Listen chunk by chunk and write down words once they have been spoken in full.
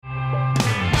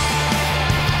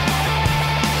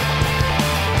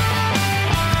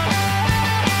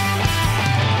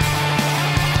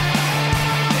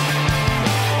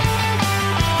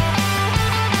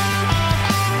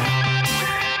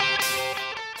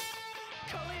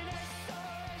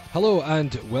Hello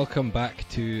and welcome back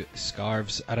to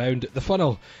Scarves Around the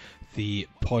Funnel, the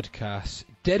podcast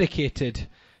dedicated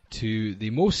to the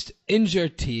most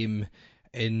injured team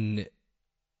in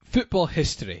football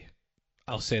history.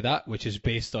 I'll say that, which is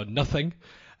based on nothing.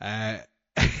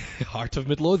 Heart of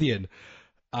Midlothian.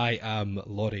 I am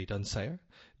Laurie Dunsire,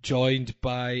 joined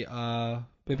by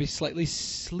maybe slightly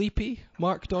sleepy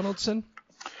Mark Donaldson.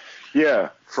 Yeah,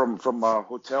 from a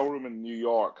hotel room in New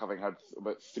York, having had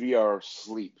about 3 hours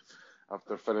sleep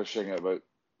after finishing at about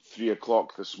 3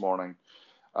 o'clock this morning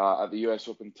at the US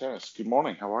Open Tennis. Good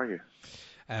morning, how are you?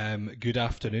 Good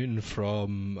afternoon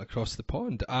from across the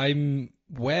pond. I'm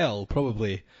well,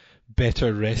 probably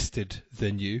better rested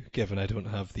than you, given I don't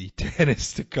have the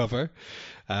tennis to cover.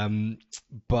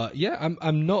 But yeah,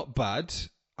 I'm not bad.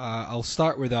 I'll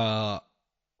start with a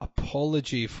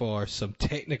apology for some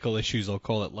technical issues, I'll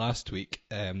call it, last week,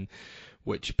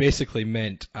 which basically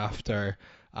meant after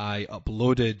I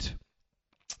uploaded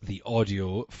the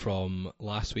audio from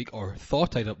last week, or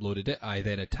thought I'd uploaded it, I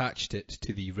then attached it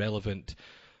to the relevant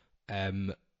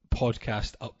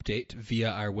podcast update via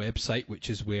our website,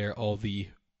 which is where all the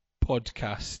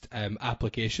podcast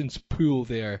applications pull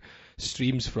their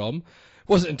streams from. It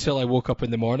wasn't until I woke up in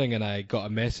the morning and I got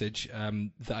a message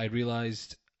that I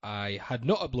realised I had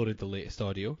not uploaded the latest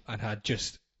audio and had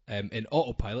just in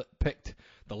autopilot picked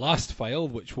the last file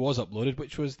which was uploaded,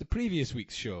 which was the previous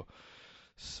week's show.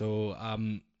 So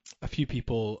a few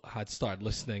people had started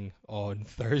listening on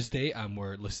Thursday and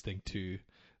were listening to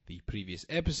the previous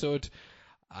episode.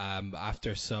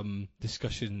 After some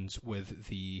discussions with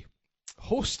the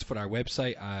host for our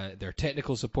website, their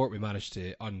technical support, we managed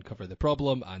to uncover the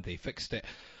problem and they fixed it.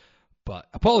 But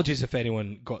apologies if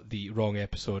anyone got the wrong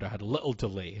episode. I had a little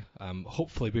delay.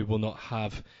 Hopefully we will not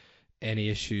have any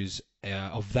issues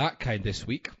of that kind this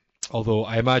week. Although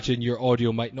I imagine your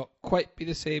audio might not quite be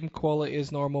the same quality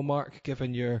as normal, Mark,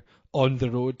 given you're on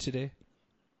the road today.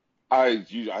 I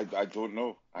don't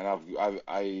know, and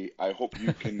I hope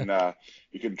you can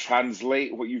you can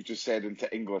translate what you've just said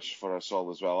into English for us all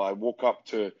as well. I woke up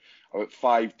to about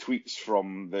 5 tweets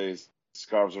from the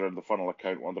Scarves Around the Funnel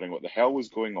account wondering what the hell was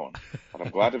going on, and I'm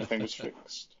glad everything was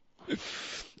fixed.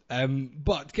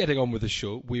 But getting on with the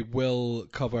show, we will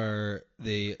cover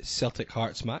the Celtic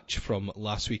Hearts match from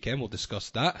last weekend. We'll discuss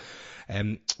that.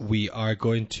 We are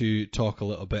going to talk a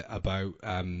little bit about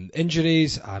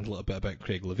injuries and a little bit about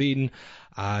Craig Levein,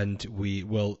 and we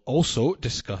will also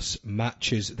discuss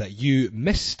matches that you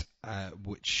missed,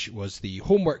 which was the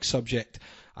homework subject,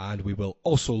 and we will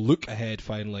also look ahead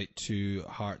finally to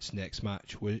Hearts' next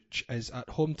match, which is at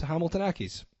home to Hamilton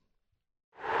Accies.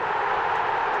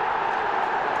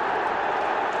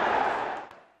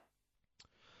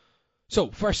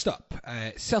 So, first up,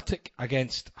 Celtic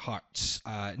against Hearts.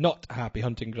 Not a happy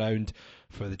hunting ground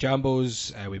for the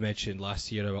Jambos. We mentioned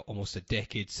last year almost a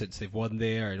decade since they've won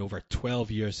there and over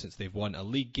 12 years since they've won a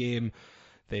league game.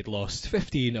 They'd lost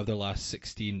 15 of their last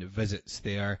 16 visits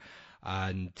there,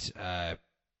 and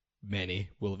many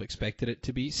will have expected it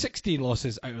to be 16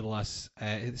 losses out of the last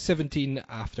 17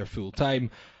 after full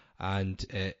time, and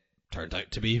it turned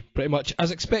out to be pretty much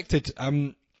as expected.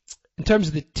 In terms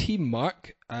of the team,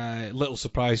 Mark, little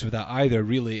surprise with that either,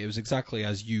 really. It was exactly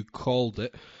as you called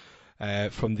it.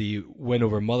 From the win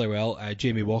over Motherwell,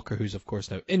 Jamie Walker, who's of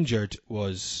course now injured,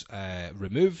 was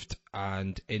removed,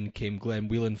 and in came Glenn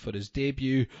Whelan for his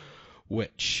debut,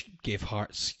 which gave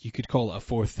Hearts, you could call it a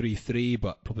 4-3-3,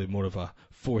 but probably more of a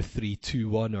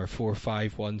 4-3-2-1 or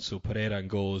 4-5-1, so Pereira and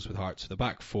goals with Hearts for the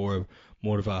back four,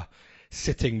 more of a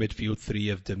sitting midfield three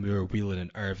of Damour, Whelan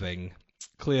and Irving.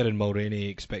 Clare and Mulroney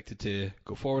expected to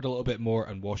go forward a little bit more,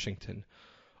 and Washington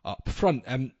up front.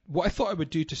 What I thought I would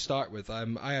do to start with,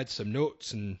 I had some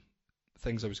notes and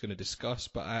things I was going to discuss,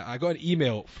 but I got an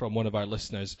email from one of our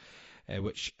listeners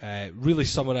which really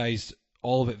summarised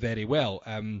all of it very well.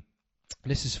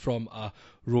 This is from a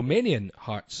Romanian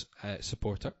Hearts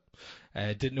supporter.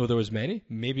 Didn't know there was many.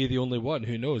 Maybe the only one.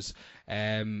 Who knows?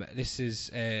 This is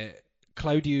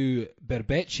Claudiu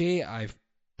Berbece. I've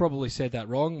probably said that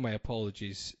wrong. My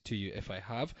apologies to you if I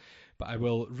have. But I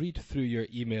will read through your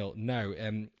email now.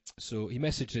 So he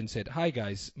messaged and said, "Hi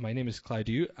guys, my name is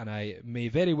Claudiu and I may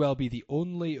very well be the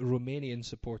only Romanian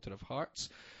supporter of Hearts.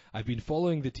 I've been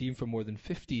following the team for more than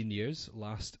 15 years,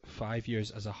 last 5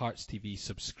 years as a Hearts TV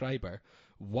subscriber.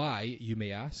 Why, you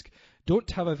may ask?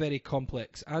 Don't have a very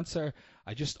complex answer.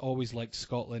 I just always liked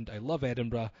Scotland. I love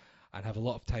Edinburgh and have a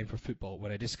lot of time for football.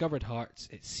 When I discovered Hearts,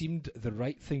 it seemed the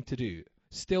right thing to do.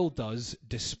 Still does,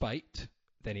 despite,"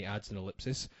 then he adds an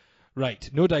ellipsis. "Right,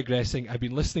 no digressing. I've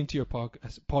been listening to your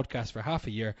podcast for half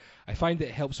a year. I find that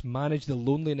it helps manage the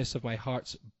loneliness of my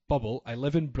Hearts bubble. I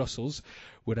live in Brussels,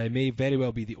 where I may very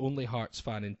well be the only Hearts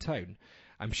fan in town.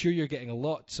 I'm sure you're getting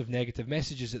lots of negative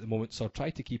messages at the moment, so I'll try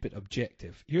to keep it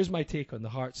objective. Here's my take on the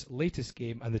Hearts' latest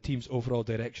game and the team's overall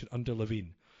direction under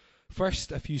Levine.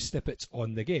 First, a few snippets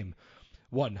on the game.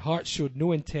 1. Hearts showed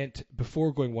no intent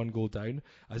before going 1 goal down,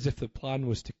 as if the plan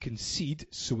was to concede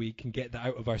so we can get that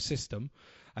out of our system.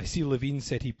 I see Levine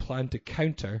said he planned to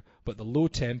counter, but the low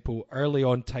tempo, early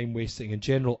on time wasting and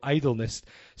general idleness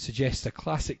suggests a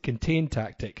classic contain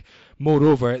tactic.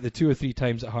 Moreover, the 2 or 3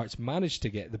 times that Hearts managed to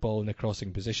get the ball in a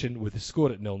crossing position with the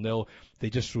score at 0-0, they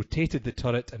just rotated the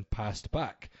turret and passed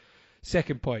back.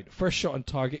 Second point, first shot on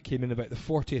target came in about the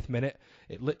 40th minute.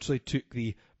 It literally took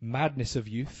the madness of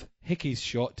youth, Hickey's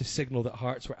shot, to signal that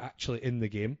Hearts were actually in the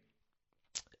game.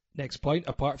 Next point,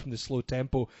 apart from the slow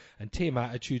tempo and tame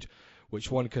attitude, which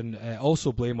one can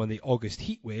also blame on the August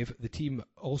heatwave, the team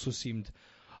also seemed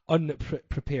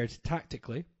unprepared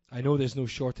tactically. I know there's no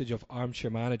shortage of armchair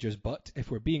managers, but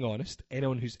if we're being honest,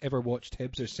 anyone who's ever watched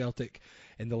Hibs or Celtic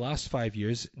in the last 5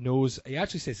 years knows, he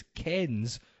actually says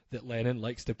kens, that Lennon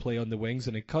likes to play on the wings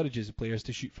and encourages the players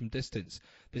to shoot from distance.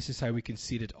 This is how we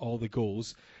conceded all the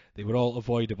goals. They were all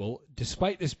avoidable.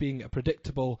 Despite this being a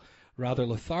predictable, rather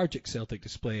lethargic Celtic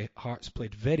display, Hearts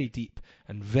played very deep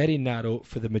and very narrow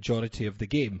for the majority of the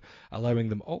game, allowing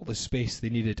them all the space they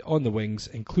needed on the wings,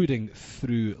 including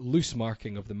through loose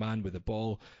marking of the man with the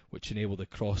ball, which enabled a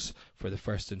cross for the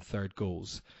first and third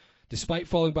goals. Despite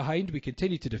falling behind, we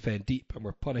continued to defend deep and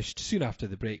were punished soon after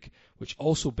the break, which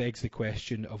also begs the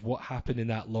question of what happened in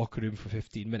that locker room for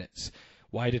 15 minutes.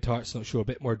 Why did Hearts not show a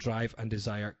bit more drive and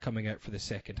desire coming out for the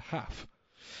second half?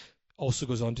 Also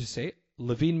goes on to say,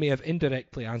 Levine may have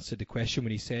indirectly answered the question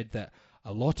when he said that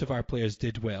a lot of our players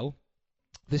did well.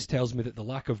 This tells me that the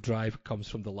lack of drive comes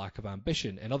from the lack of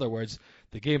ambition. In other words,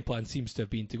 the game plan seems to have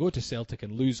been to go to Celtic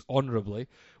and lose honourably,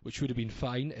 which would have been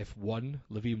fine if 1.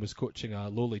 Levine was coaching a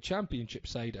lowly championship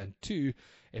side, and 2.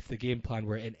 If the game plan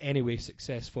were in any way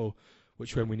successful,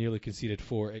 which when we nearly conceded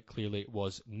 4, it clearly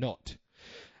was not.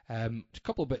 A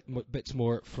couple of bits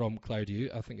more from Claudio.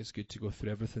 I think it's good to go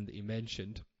through everything that he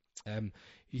mentioned.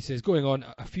 He says, going on,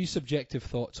 a few subjective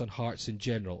thoughts on Hearts in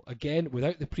general. Again,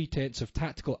 without the pretense of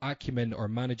tactical acumen or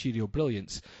managerial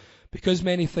brilliance, because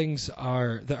many things that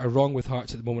are wrong with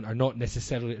Hearts at the moment are not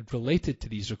necessarily related to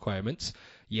these requirements.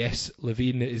 Yes,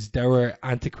 Levine is dour,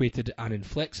 antiquated and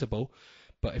inflexible,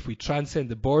 but if we transcend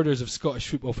the borders of Scottish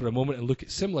football for a moment and look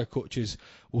at similar coaches,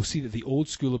 we'll see that the old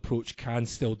school approach can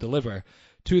still deliver.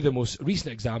 2 of the most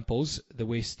recent examples, the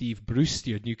way Steve Bruce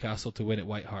steered Newcastle to win at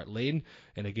White Hart Lane,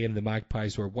 in a game the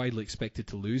Magpies were widely expected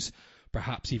to lose,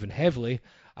 perhaps even heavily,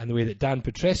 and the way that Dan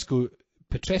Petrescu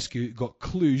got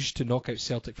Cluj to knock out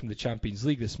Celtic from the Champions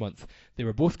League this month. They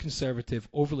were both conservative,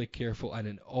 overly careful and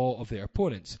in awe of their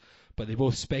opponents, but they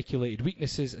both speculated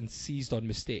weaknesses and seized on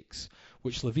mistakes,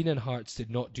 which Levine and Hearts did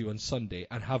not do on Sunday,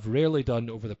 and have rarely done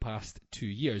over the past 2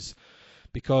 years.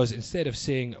 Because instead of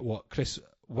saying what Chris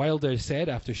Wilder said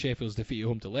after Sheffield's defeat at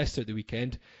home to Leicester at the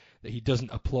weekend, that he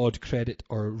doesn't applaud, credit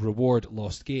or reward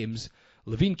lost games,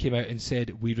 Levine came out and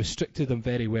said, we restricted them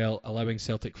very well, allowing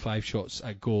Celtic 5 shots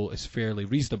at goal is fairly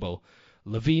reasonable.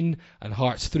 Levine, and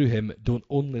Hearts through him, don't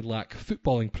only lack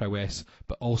footballing prowess,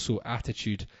 but also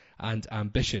attitude and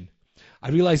ambition.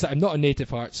 I realise that I'm not a native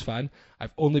Hearts fan.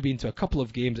 I've only been to a couple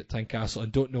of games at Tynecastle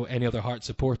and don't know any other Hearts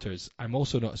supporters. I'm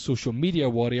also not a social media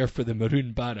warrior for the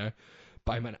Maroon banner,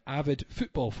 but I'm an avid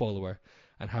football follower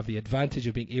and have the advantage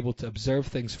of being able to observe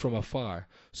things from afar.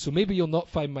 So maybe you'll not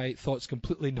find my thoughts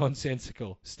completely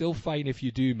nonsensical. Still fine if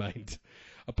you do mind.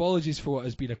 Apologies for what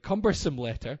has been a cumbersome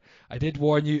letter. I did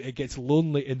warn you it gets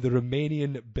lonely in the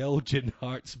Romanian-Belgian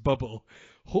Hearts bubble.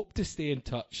 Hope to stay in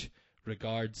touch.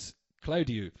 Regards,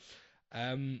 Claudio.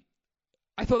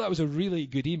 I thought that was a really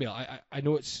good email. I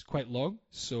know it's quite long,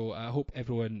 so I hope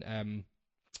everyone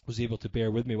was able to bear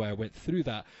with me while I went through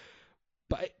that.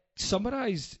 But it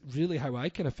summarised really how I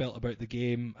kind of felt about the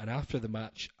game and after the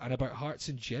match and about Hearts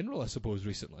in general, I suppose,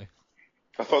 recently.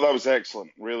 I thought that was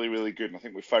excellent. Really, really good. And I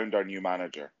think we found our new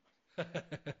manager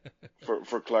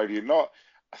for Claudio.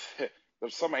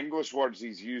 There's some English words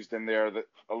he's used in there that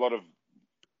a lot of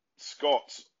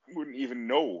Scots wouldn't even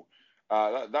know.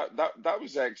 That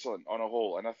was excellent on a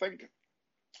whole. And I think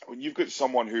when you've got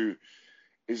someone who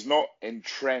is not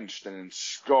entrenched and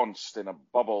ensconced in a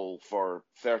bubble for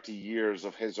 30 years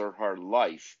of his or her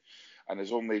life and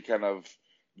has only kind of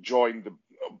joined the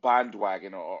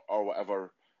bandwagon or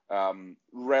whatever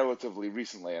relatively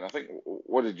recently. And I think,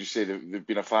 what did you say, they've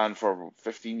been a fan for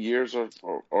 15 years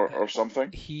or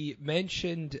something? He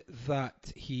mentioned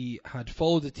that he had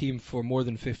followed the team for more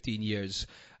than 15 years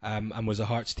and was a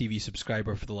Hearts TV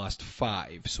subscriber for the last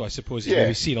 5. So I suppose he's Yeah.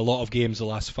 maybe seen a lot of games the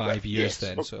last 5 years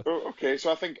Yes. then. So Okay,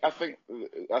 so I think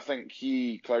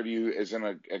Claudio is in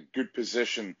a good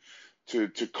position to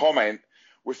comment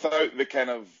without the kind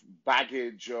of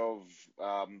baggage of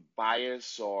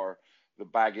bias or the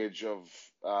baggage of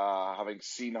having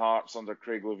seen Hearts under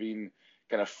Craig Levein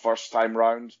kind of first time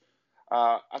round.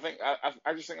 I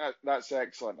just think that's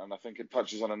excellent, and I think it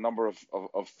touches on a number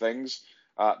of things.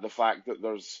 The fact that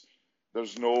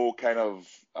there's no kind of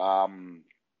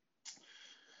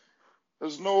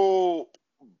there's no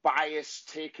bias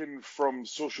taken from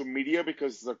social media,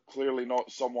 because they're clearly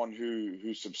not someone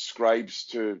who subscribes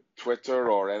to Twitter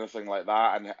or anything like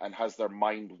that and has their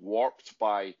mind warped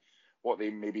by what they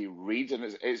maybe read,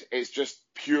 and it's just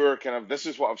pure kind of, this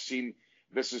is what I've seen,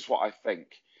 this is what I think.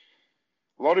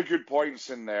 A lot of good points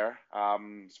in there,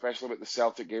 especially with the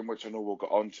Celtic game, which I know we'll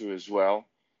get onto as well.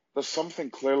 There's something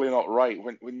clearly not right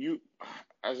when you,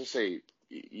 as I say,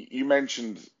 you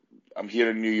mentioned I'm here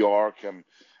in New York.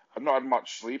 I've not had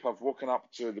much sleep. I've woken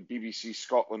up to the BBC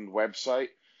Scotland website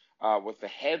with the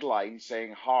headline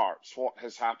saying Hearts, what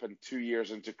has happened 2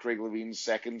 years into Craig Levein's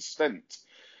second stint.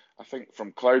 I think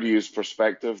from Claudio's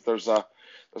perspective, there's a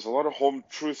lot of home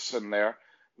truths in there.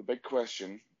 The big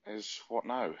question is, what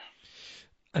now?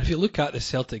 And if you look at the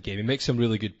Celtic game, he makes some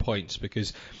really good points,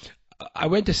 because I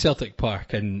went to Celtic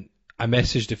Park and I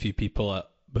messaged a few people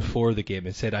before the game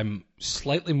and said I'm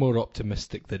slightly more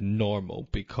optimistic than normal,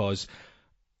 because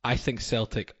I think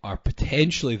Celtic are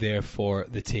potentially there for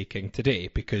the taking today,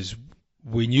 because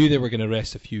we knew they were going to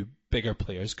rest a few bigger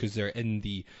players because they're in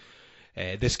the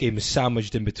this game is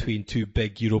sandwiched in between 2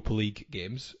 big Europa League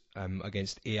games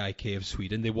against AIK of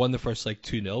Sweden. They won the first leg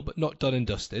 2-0, but not done and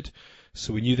dusted.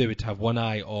 So we knew they would have one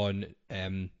eye on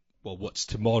what's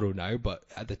tomorrow now, but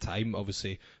at the time,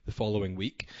 obviously, the following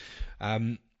week.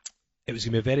 It was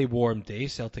going to be a very warm day.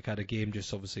 Celtic had a game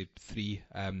just obviously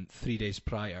 3 days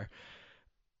prior.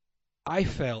 I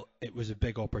felt it was a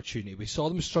big opportunity. We saw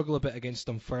them struggle a bit against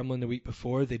Dunfermline the week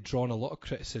before. They'd drawn a lot of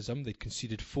criticism. They'd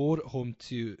conceded 4 at home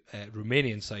to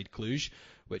Romanian side Cluj,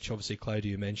 which obviously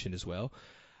Claudio mentioned as well.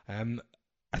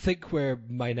 I think where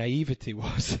my naivety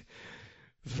was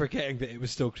forgetting that it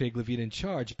was still Craig Levein in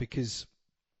charge, because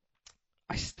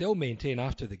I still maintain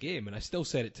after the game, and I still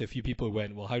said it to a few people who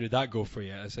went, well, how did that go for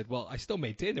you? I said, well, I still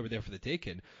maintain they were there for the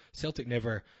taking. Celtic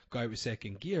never got out with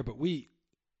second gear, but we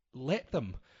let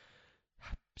them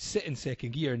sit in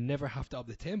second gear and never have to up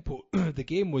the tempo. The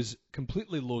game was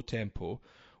completely low tempo,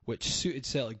 which suited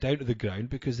Celtic down to the ground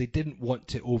because they didn't want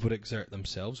to overexert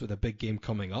themselves with a big game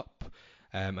coming up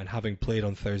and having played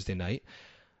on Thursday night.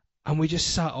 And we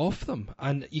just sat off them.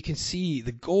 And you can see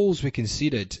the goals we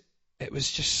conceded, it was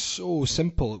just so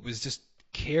simple. It was just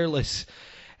careless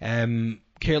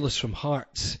from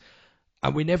Hearts.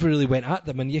 And we never really went at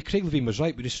them. And yeah, Craig Levein was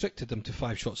right. We restricted them to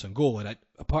 5 shots on goal. And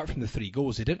apart from the 3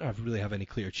 goals, they didn't really have any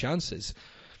clear chances.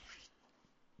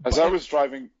 I was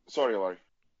driving... Sorry, Larry.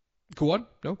 Go on.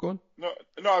 No, go on. No,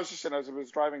 I was just saying, as I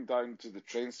was driving down to the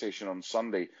train station on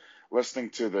Sunday, listening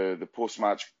to the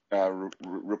post-match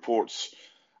reports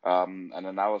and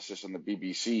analysis on the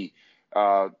BBC,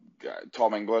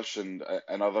 Tom English and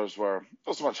others were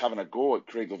not so much having a go at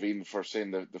Craig Levein for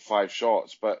saying the 5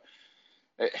 shots, but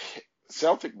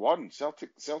Celtic won.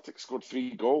 Celtic scored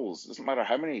 3 goals. It doesn't matter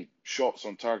how many shots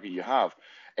on target you have.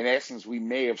 In essence, we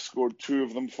may have scored 2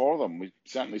 of them for them. We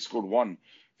certainly scored 1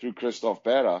 through Christophe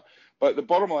Berra. But the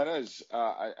bottom line is,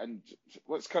 and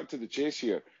let's cut to the chase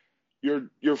here,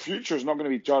 your future is not going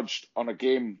to be judged on a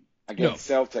game against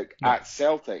Celtic at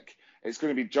Celtic. It's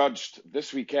going to be judged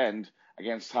this weekend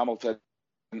against Hamilton,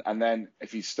 and then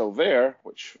if he's still there,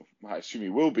 which I assume he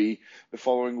will be, the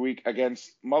following week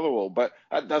against Motherwell. But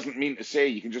that doesn't mean to say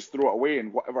you can just throw it away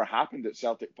and whatever happened at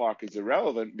Celtic Park is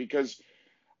irrelevant, because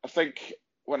I think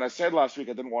when I said last week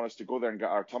I didn't want us to go there and get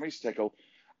our tummies tickled,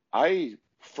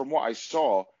 from what I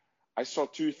saw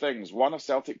 2 things. 1, a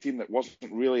Celtic team that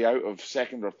wasn't really out of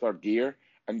second or third gear,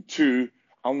 and 2,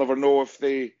 I'll never know if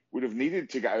they would have needed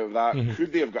to get out of that. Mm-hmm.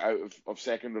 Could they have got out of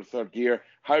second or third gear?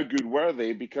 How good were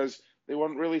they? Because they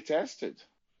weren't really tested.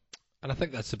 And I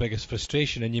think that's the biggest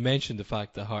frustration. And you mentioned the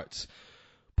fact that Hearts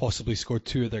possibly scored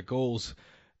 2 of their goals.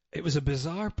 It was a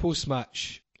bizarre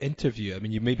post-match interview. I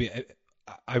mean,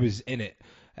 I was in it.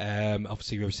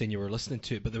 Obviously, you were saying you were listening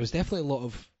to it, but there was definitely a lot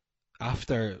of,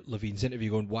 after Levein's interview,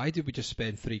 going, why did we just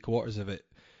spend 3/4 of it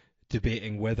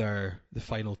debating whether the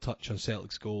final touch on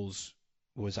Celtic's goals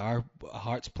was a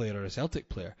Hearts player or a Celtic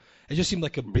player? It just seemed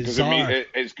like a bizarre... Because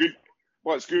it's good.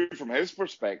 Well, it's good from his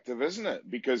perspective, isn't it?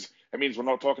 Because it means we're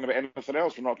not talking about anything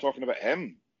else. We're not talking about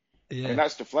him. I mean, Yeah.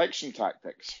 that's deflection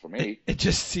tactics for me. It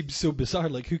just seems so bizarre.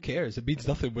 Like, who cares? It means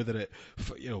nothing whether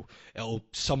it'll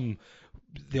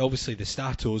obviously the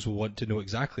statos will want to know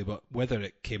exactly, but whether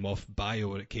it came off Bio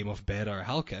or it came off Berra or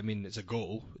Halka, I mean, it's a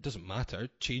goal. It doesn't matter.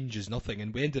 It changes nothing.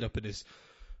 And we ended up in this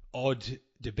odd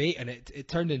debate, and it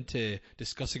turned into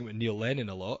discussing with Neil Lennon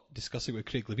a lot, discussing with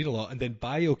Craig Levein a lot, and then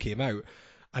Bio came out,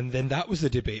 and then that was the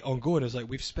debate ongoing. It was like,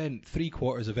 we've spent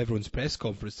 3/4 of everyone's press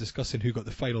conference discussing who got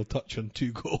the final touch on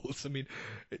 2 goals. I mean,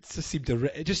 it just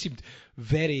seemed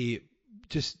very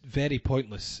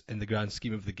pointless in the grand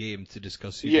scheme of the game to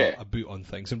discuss who got a boot on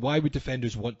things. And why would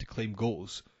defenders want to claim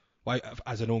goals? Why,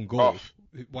 as an own goal?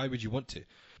 Why would you want to?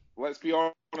 Let's be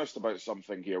honest about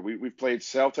something here. We've played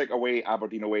Celtic away,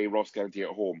 Aberdeen away, Ross County at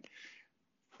home.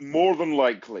 More than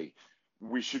likely,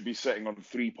 we should be sitting on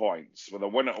 3 points with a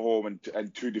win at home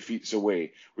and 2 defeats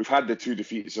away. We've had the 2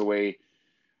 defeats away,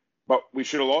 but we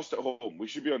should have lost at home. We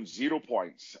should be on 0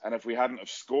 points. And if we hadn't have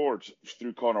scored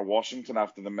through Connor Washington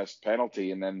after the missed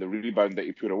penalty and then the rebound that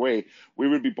he put away, we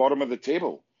would be bottom of the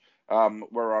table.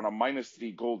 We're on a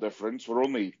 -3 goal difference. We're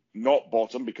only not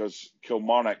bottom because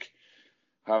Kilmarnock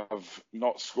have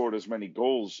not scored as many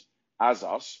goals as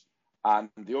us. And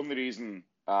the only reason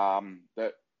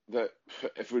that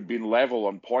if we'd been level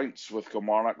on points with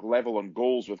Kilmarnock, level on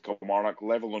goals with Kilmarnock,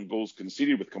 level on goals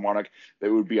conceded with Kilmarnock, that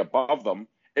we would be above them,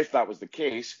 if that was the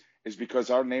case, is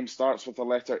because our name starts with the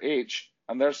letter H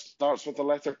and theirs starts with the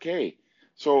letter K.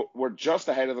 So we're just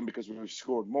ahead of them because we've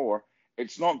scored more.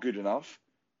 It's not good enough,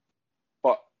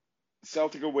 but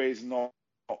Celtic away is not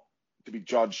to be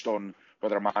judged on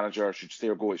whether a manager should stay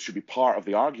or go. It should be part of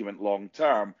the argument long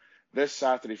term. This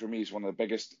Saturday for me is one of the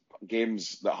biggest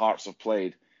games that Hearts have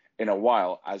played in a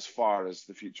while as far as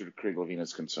the future of Craig Levein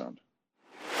is concerned.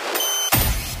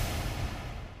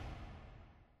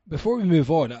 Before we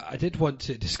move on, I did want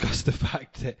to discuss the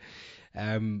fact that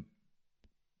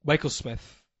Michael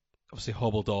Smith obviously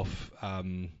hobbled off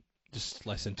just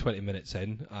less than 20 minutes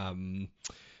in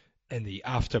the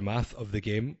aftermath of the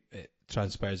game. It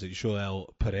transpires that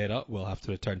Joel Pereira will have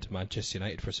to return to Manchester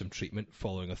United for some treatment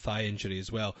following a thigh injury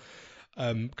as well.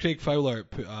 Craig Fowler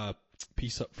put a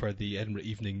piece up for the Edinburgh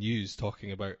Evening News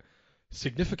talking about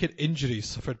significant injuries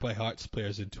suffered by Hearts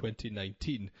players in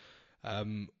 2019,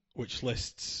 which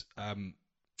lists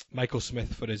Michael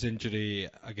Smith for his injury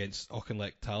against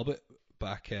Auchinleck Talbot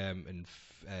back in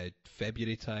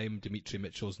February time, Dimitri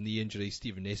Mitchell's knee injury,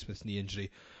 Stephen Naismith's knee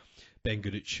injury, Ben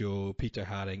Garuccio, Peter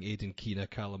Haring, Aidan Keena,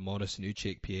 Callum Morrison,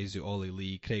 Uche Ikpeazu, Ollie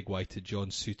Lee, Craig Whited, John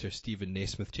Suter, Stephen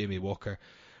Naismith, Jamie Walker,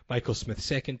 Michael Smith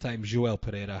second time, Joel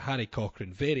Pereira, Harry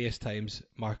Cochrane various times,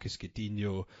 Marcus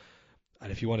Godinho,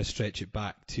 and if you want to stretch it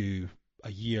back to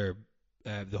a year,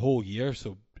 the whole year,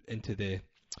 so into the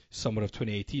summer of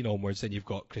 2018 onwards, then you've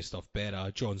got Christophe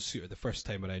Berra, John Suter the first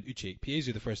time around, Uche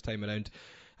Ikpeazu the first time around,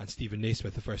 and Stephen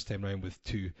Naismith the first time around with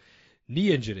 2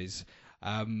 knee injuries.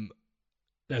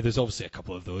 Now, there's obviously a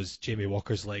couple of those. Jamie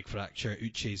Walker's leg fracture,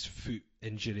 Uche's foot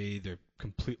injury. They're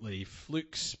completely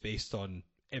flukes based on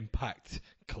impact,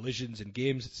 collisions in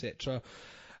games, etc.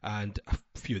 And a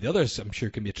few of the others, I'm sure,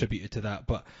 can be attributed to that.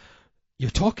 But you're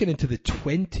talking into the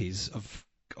 20s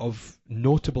of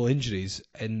notable injuries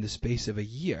in the space of a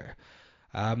year.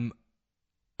 I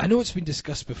know it's been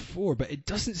discussed before, but it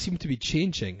doesn't seem to be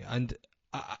changing. And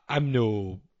I'm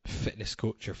no fitness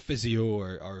coach or physio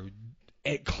or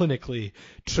clinically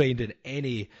trained in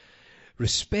any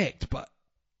respect, but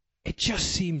it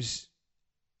just seems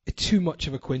too much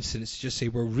of a coincidence to just say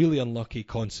we're really unlucky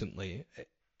constantly.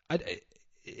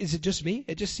 Is it just me?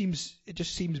 It just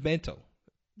seems mental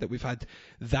that we've had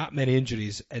that many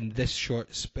injuries in this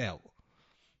short spell.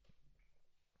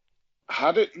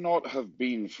 Had it not have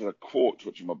been for a quote,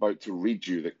 which I'm about to read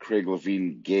you, that Craig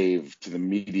Levein gave to the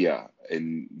media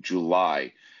in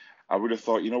July, I would have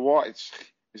thought, you know what,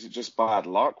 is it just bad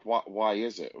luck? Why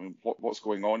is it? I mean, what's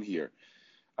going on here?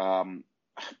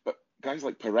 But guys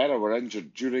like Pereira were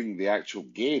injured during the actual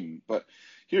game. But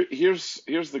here's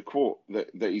the quote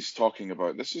that he's talking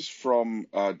about. This is from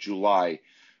July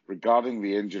regarding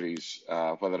the injuries,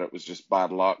 whether it was just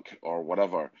bad luck or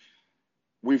whatever.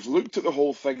 We've looked at the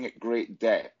whole thing at great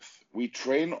depth. We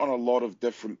train on a lot of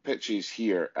different pitches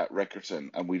here at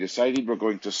Riccarton, and we decided we're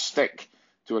going to stick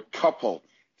to a couple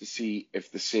to see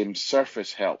if the same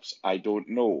surface helps. I don't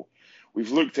know.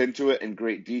 We've looked into it in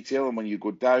great detail, and when you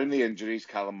go down the injuries,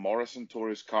 Callum Morrison tore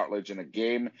his cartilage in a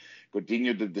game,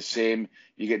 Godinho did the same.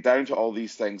 You get down to all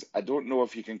these things. I don't know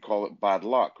if you can call it bad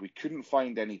luck. We couldn't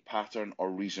find any pattern or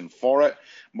reason for it.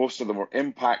 Most of them were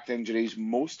impact injuries.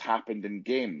 Most happened in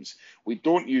games. We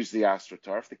don't use the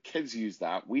AstroTurf. The kids use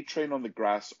that. We train on the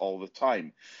grass all the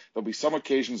time. There'll be some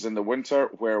occasions in the winter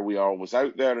where we are always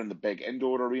out there in the big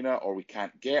indoor arena, or we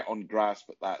can't get on grass,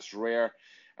 but that's rare.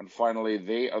 And finally,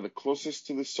 they are the closest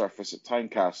to the surface at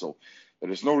Tynecastle. There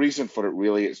is no reason for it,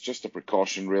 really. It's just a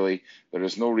precaution, really. There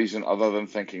is no reason other than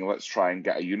thinking, let's try and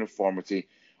get a uniformity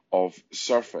of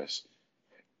surface.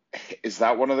 Is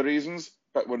that one of the reasons?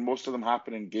 But when most of them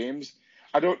happen in games,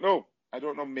 I don't know.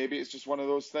 Maybe it's just one of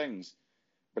those things.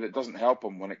 But it doesn't help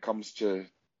him when it comes to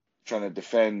trying to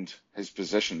defend his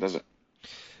position, does it?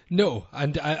 No,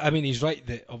 and I mean, he's right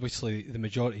that obviously the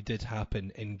majority did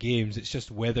happen in games. It's just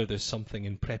whether there's something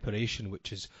in preparation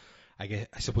which is, I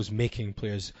suppose, making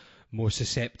players more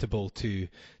susceptible to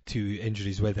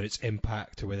injuries, whether it's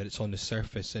impact or whether it's on the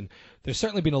surface. And there's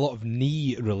certainly been a lot of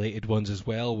knee-related ones as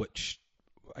well, which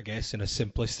I guess in a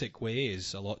simplistic way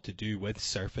is a lot to do with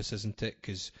surface, isn't it?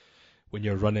 Because when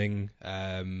you're running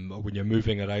or when you're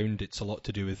moving around, it's a lot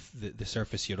to do with the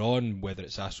surface you're on, whether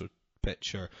it's astro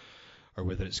pitch or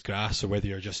whether it's grass, or whether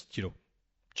you're just,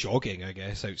 jogging, I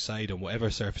guess, outside on whatever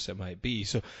surface it might be.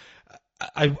 So,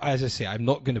 as I say, I'm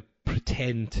not going to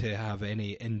pretend to have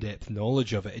any in-depth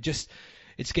knowledge of it.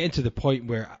 It's getting to the point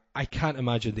where I can't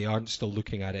imagine they aren't still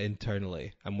looking at it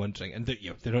internally and wondering, and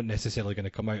they're not necessarily going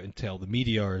to come out and tell the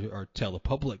media or tell the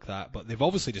public that, but they've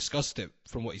obviously discussed it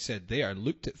from what he said there and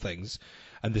looked at things,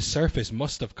 and the surface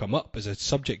must have come up as a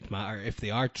subject matter if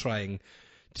they are trying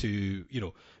to,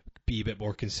 be a bit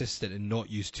more consistent and not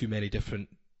use too many different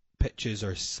pitches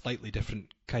or slightly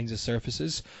different kinds of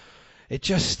surfaces. It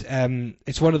just,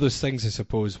 it's one of those things, I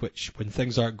suppose, which when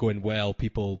things aren't going well,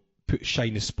 people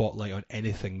shine a spotlight on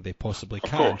anything they possibly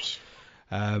can. Of course.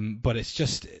 But it's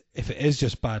just, if it is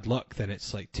just bad luck, then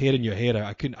it's like tearing your hair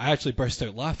out. I actually burst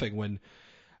out laughing when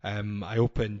I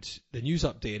opened the news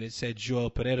update and it said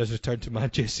Joel Pereira's returned to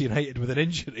Manchester United with an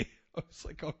injury. I was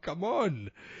like, oh, come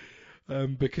on.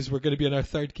 Because we're going to be on our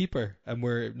third keeper, and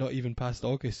we're not even past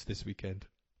August this weekend.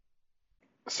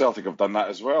 Celtic have done that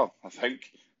as well, I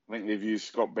think. They've used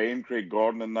Scott Bain, Craig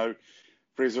Gordon, and now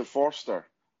Fraser Forster.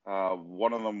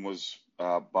 One of them was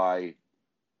by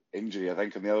injury, I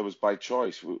think, and the other was by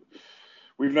choice.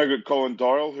 We've now got Colin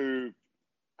Doyle, who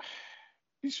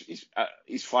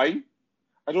he's fine.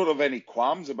 I don't have any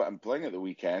qualms about him playing at the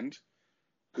weekend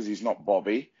because he's not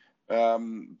Bobby.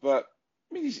 But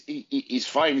I mean, he's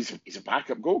fine. He's a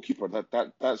backup goalkeeper.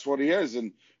 That's what he is,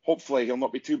 and hopefully he'll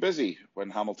not be too busy when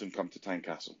Hamilton come to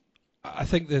Tynecastle. I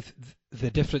think the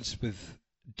difference with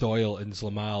Doyle and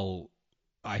Zlamal,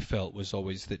 I felt, was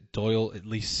always that Doyle at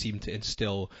least seemed to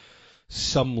instill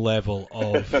some level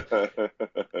of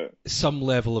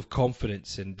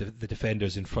confidence in the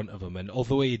defenders in front of him. And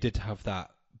although he did have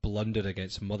that blunder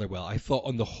against Motherwell, I thought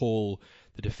on the whole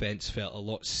the defence felt a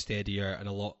lot steadier and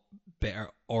a lot better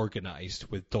organised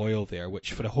with Doyle there,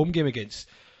 which for a home game against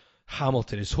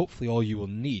Hamilton is hopefully all you will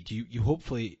need. You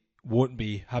hopefully won't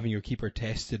be having your keeper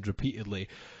tested repeatedly,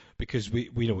 because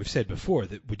we've said before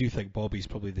that we do think Bobby's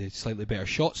probably the slightly better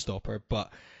shot stopper,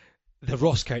 but the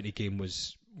Ross County game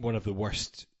was one of the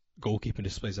worst goalkeeping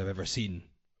displays I've ever seen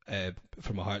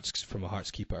from a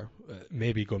Hearts keeper.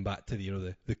 Maybe going back to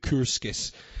the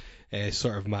Kurskis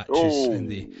sort of matches in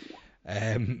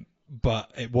the.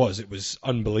 But it was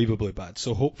unbelievably bad.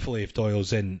 So hopefully if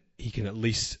Doyle's in, he can at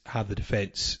least have the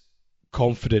defence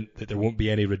confident that there won't be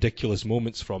any ridiculous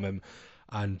moments from him,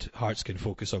 and Hearts can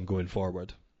focus on going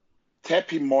forward.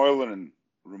 Tepi Moylan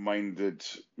reminded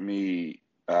me,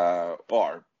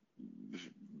 or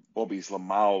Bobby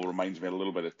Zlamal reminds me a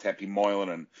little bit of Tepi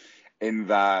Moylan, in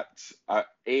that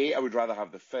A, I would rather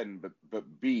have the Finn, but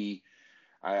B,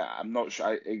 I'm not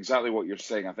sure exactly what you're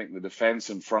saying. I think the defence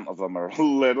in front of them are a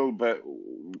little bit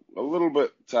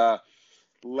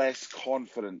less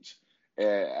confident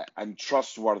and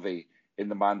trustworthy in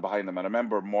the man behind them. And I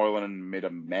remember Moylan made a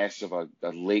mess of a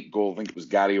late goal. I think it was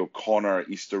Gary O'Connor at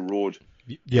Easter Road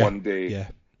one day.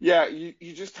 Yeah, you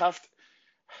just have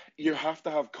to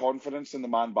have confidence in the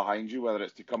man behind you, whether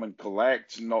it's to come and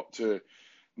collect, not to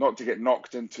get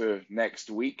knocked into next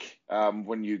week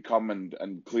when you come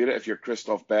and clear it. If you're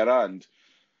Christoph Berra and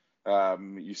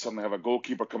you suddenly have a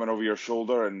goalkeeper coming over your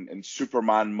shoulder in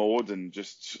Superman mode and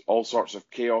just all sorts of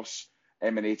chaos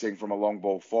emanating from a long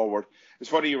ball forward. It's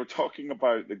funny, you were talking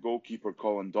about the goalkeeper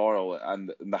Colin Doyle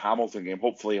and in the Hamilton game.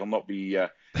 Hopefully he'll not be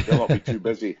too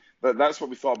busy. But that's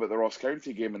what we thought about the Ross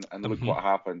County game, and look what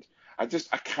happened. I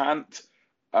can't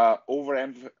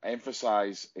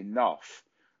overemphasize enough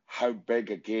how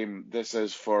big a game this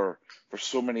is for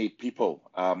so many people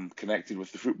connected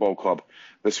with the football club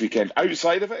this weekend.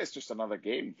 Outside of it, it's just another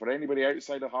game. For anybody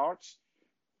outside of Hearts,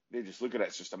 they just look at it,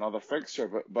 it's just another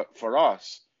fixture. But for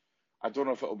us, I don't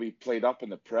know if it'll be played up in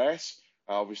the press.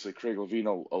 Obviously, Craig Levein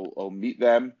will meet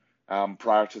them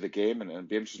prior to the game, and it'll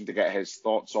be interesting to get his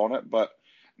thoughts on it. But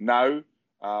now,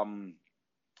 I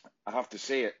have to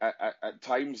say, at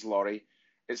times, Laurie,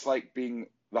 it's like being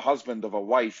the husband of a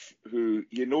wife who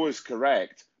you know is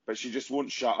correct, but she just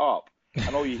won't shut up.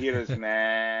 And all you hear is,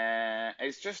 nah.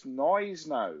 It's just noise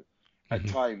now at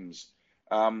times.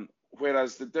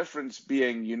 Whereas the difference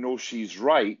being, you know she's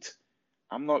right.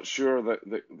 I'm not sure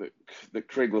that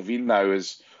Craig Levein now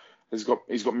he's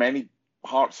got many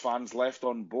Hearts fans left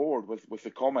on board with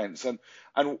the comments. And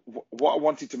what I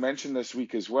wanted to mention this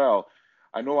week as well,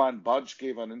 I know Anne Budge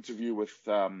gave an interview with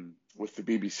the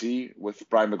BBC with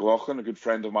Brian McLaughlin, a good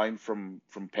friend of mine from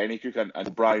Pennycook,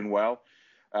 and Brian Well.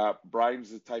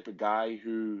 Brian's the type of guy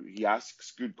who he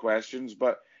asks good questions,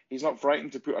 but he's not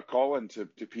frightened to put a call into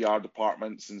PR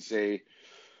departments and say,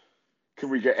 can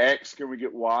we get X, can we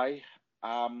get Y?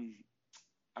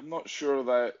 I'm not sure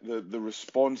that the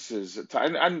responses at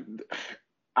times, and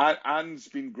Anne's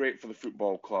been great for the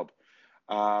football club.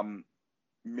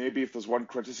 Maybe if there's one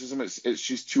criticism, it's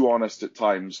she's too honest at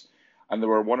times, and there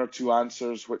were one or two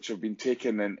answers which have been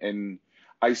taken in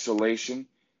isolation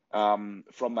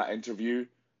from that interview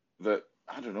that,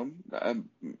 I don't know,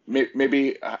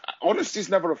 maybe honesty's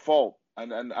never a fault,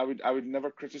 and I would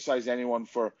never criticize anyone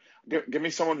for give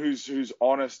me someone who's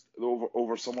honest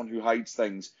over someone who hides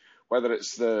things, whether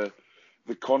it's the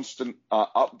constant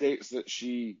updates that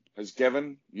she has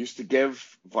used to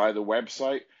give via the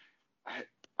website.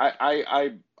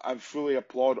 I fully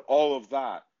applaud all of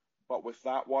that, but with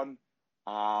that one,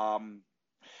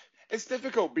 it's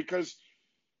difficult because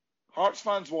Hearts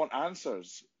fans want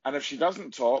answers, and if she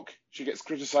doesn't talk, she gets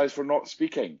criticised for not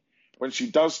speaking. When she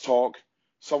does talk,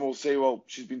 some will say, "Well,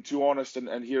 she's been too honest,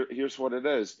 and here's what it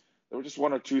is." There were just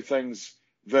one or two things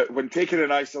that, when taken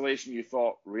in isolation, you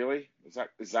thought, "Really? Is that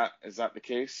the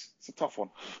case?" It's a tough one.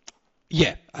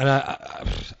 Yeah, and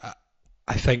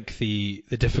I think the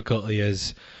difficulty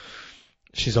is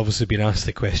she's obviously been asked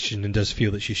the question and does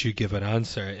feel that she should give an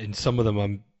answer. And some of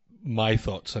them, my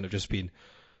thoughts on have just been,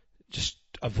 just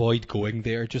avoid going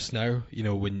there just now. You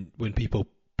know, when people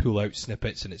pull out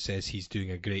snippets and it says he's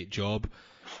doing a great job.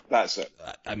 That's it.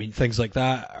 I mean, things like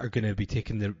that are going to be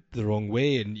taken the wrong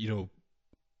way, and, you know,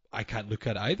 I can't look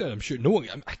at it either. I'm sure no one.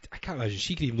 I can't imagine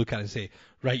she could even look at it and say,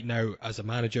 right now, as a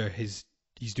manager, he's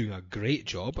doing a great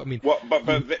job. I mean, well, but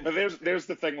there's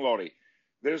the thing, Laurie.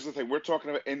 There's the thing. We're talking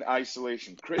about in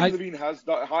isolation. Craig Levein has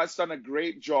done a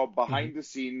great job behind the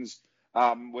scenes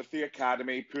with the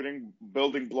academy, putting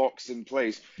building blocks in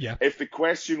place. Yeah. If the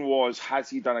question was, has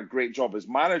he done a great job as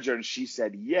manager, and she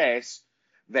said yes,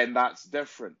 then that's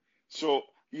different. So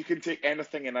you can take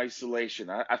anything in isolation.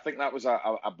 I think that was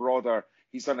a broader.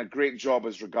 He's done a great job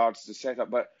as regards to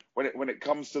setup, but when it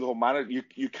comes to the whole manager,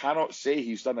 you cannot say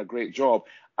he's done a great job.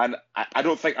 And I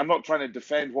don't think, I'm not trying to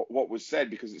defend what was said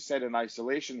because it's said in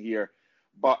isolation here,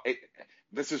 but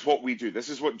this is what we do. This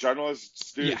is what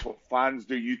journalists do. Yeah. It's what fans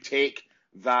do. You take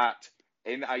that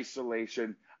in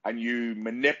isolation and you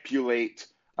manipulate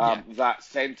that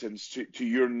sentence to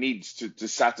your needs to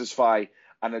satisfy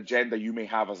an agenda you may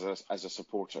have as a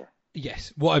supporter.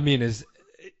 Yes. What I mean is,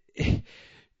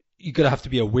 you're going to have to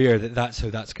be aware that that's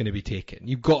how that's going to be taken.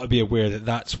 You've got to be aware that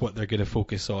that's what they're going to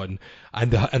focus on,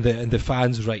 and the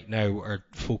fans right now are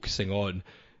focusing on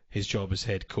his job as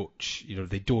head coach. You know,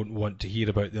 they don't want to hear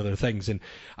about the other things, and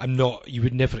you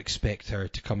would never expect her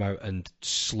to come out and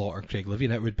slaughter Craig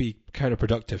Levein. It would be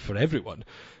counterproductive for everyone.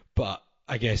 But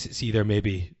I guess it's either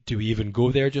maybe, do we even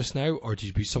go there just now, or do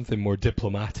you be something more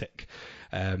diplomatic?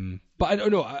 But I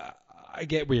don't know. I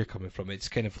get where you're coming from. It's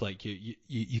kind of like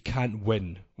you can't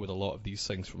win with a lot of these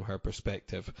things from her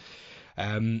perspective.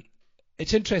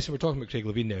 It's interesting we're talking about Craig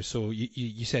Levein now. So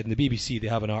you said in the BBC they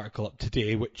have an article up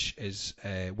today, which is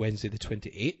Wednesday the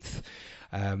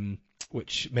 28th,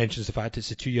 which mentions the fact it's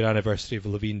the 2-year anniversary of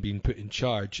Levein being put in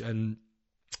charge. And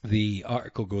the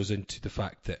article goes into the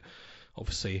fact that,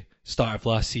 obviously, start of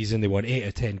last season they won 8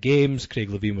 of 10 games. Craig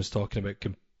Levein was talking about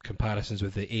comparisons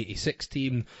with the 86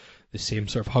 team, the same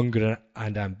sort of hunger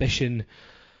and ambition,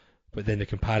 but then the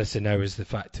comparison now is the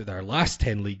fact that their last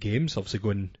 10 league games, obviously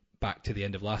going back to the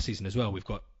end of last season as well, we've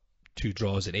got 2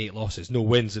 draws and 8 losses, no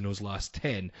wins in those last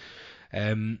 10.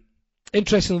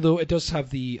 Interestingly though, it does have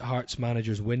the Hearts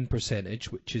manager's win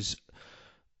percentage, which is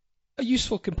a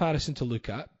useful comparison to look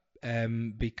at,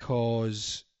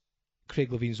 because Craig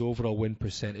Leveing's overall win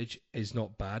percentage is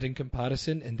not bad in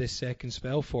comparison in this second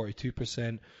spell,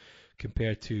 42%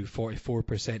 compared to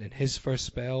 44% in his first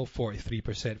spell,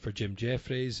 43% for Jim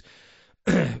Jeffries,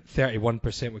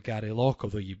 31% with Gary Locke,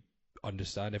 although you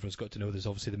understand, everyone's got to know there's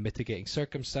obviously the mitigating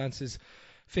circumstances,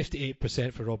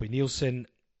 58% for Robbie Nielsen.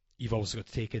 You've also got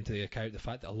to take into account the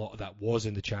fact that a lot of that was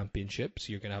in the championship,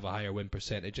 so you're going to have a higher win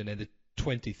percentage, and then the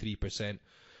 23%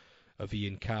 of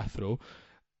Ian Cathro.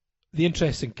 The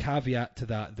interesting caveat to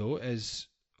that, though, is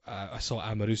I saw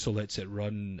Amoruso Lets It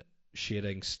Run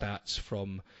sharing stats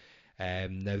from,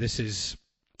 now this is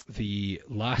the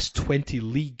last 20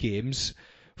 league games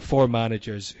for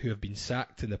managers who have been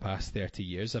sacked in the past 30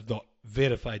 years. I've not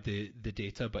verified the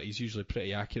data, but he's usually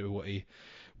pretty accurate with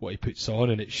what he puts on,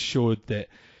 and it showed that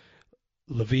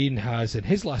Levein has, in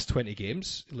his last 20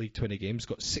 games, League 20 games,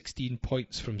 got 16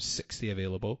 points from 60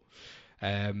 available.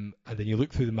 And then you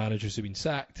look through the managers who've been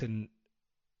sacked, and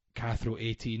Cathro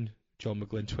 18, John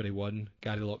McGlynn 21,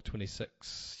 Gary Locke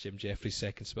 26, Jim Jeffries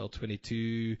second spell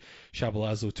 22,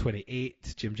 Shabalazzo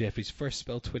 28, Jim Jeffries first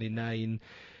spell 29,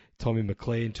 Tommy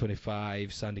McLean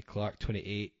 25, Sandy Clark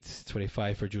 28,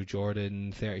 25 for Joe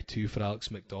Jordan, 32 for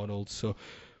Alex McDonald. So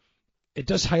it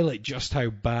does highlight just how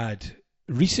bad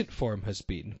recent form has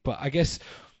been, but I guess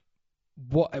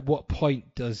at what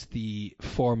point does the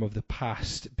form of the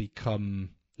past become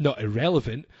not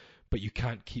irrelevant, but you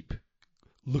can't keep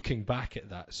looking back at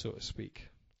that, so to speak?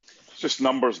 It's just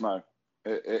numbers now.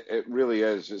 It really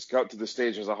is. It's got to the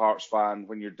stage as a Hearts fan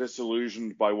when you're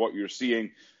disillusioned by what you're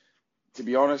seeing. To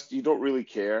be honest, you don't really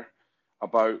care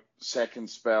about second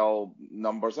spell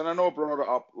numbers. And I know I brought it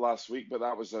up last week, but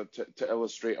that was to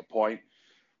illustrate a point.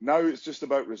 Now it's just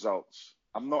about results.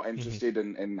 I'm not interested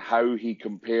in how he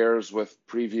compares with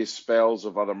previous spells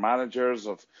of other managers,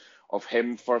 of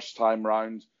him first time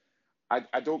round.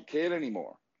 I don't care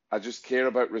anymore. I just care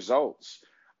about results.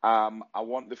 I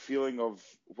want the feeling of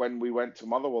when we went to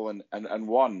Motherwell and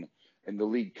won in the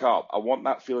League Cup. I want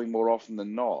that feeling more often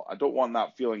than not. I don't want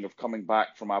that feeling of coming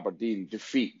back from Aberdeen,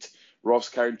 defeat. Ross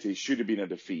County should have been a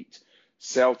defeat.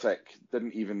 Celtic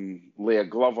didn't even lay a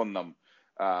glove on them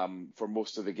for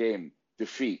most of the game.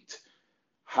 Defeat.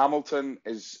 Hamilton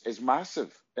is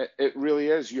massive. It really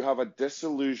is. You have a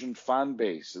disillusioned fan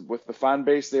base. With the fan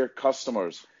base, they're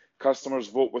customers. Customers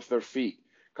vote with their feet.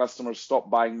 Customers stop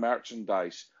buying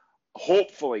merchandise.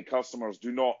 Hopefully, customers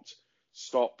do not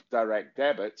stop direct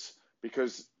debits,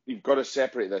 because you've got to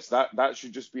separate this. That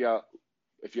should just be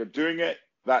if you're doing it,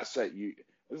 that's it.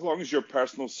 As long as your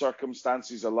personal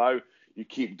circumstances allow, you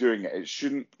keep doing it. It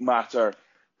shouldn't matter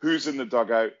who's in the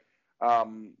dugout.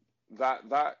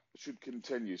 That should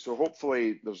continue. So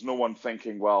hopefully there's no one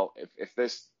thinking, well, if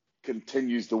this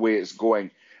continues the way it's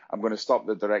going, I'm going to stop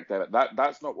the direct debit.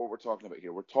 That's not what we're talking about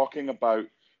here. We're talking about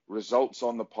results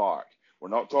on the park. We're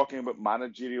not talking about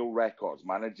managerial records,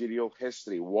 managerial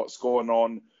history, what's going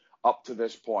on up to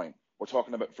this point. We're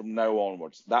talking about from now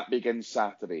onwards. That begins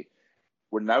Saturday.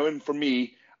 We're now in, for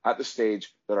me, at the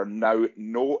stage, there are now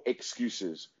no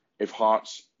excuses if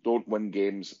Hearts don't win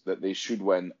games that they should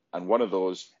win, and one of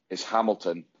those is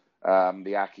Hamilton,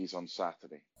 the Accies on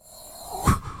Saturday.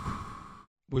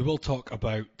 We will talk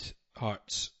about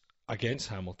Hearts against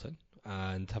Hamilton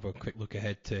and have a quick look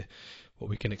ahead to what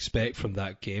we can expect from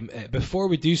that game. Before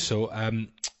we do so,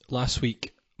 last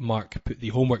week Mark put the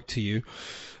homework to you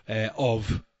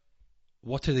of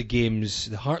what are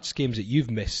the Hearts games that you've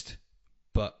missed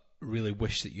but really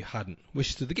wish that you hadn't.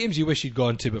 The games you wish you'd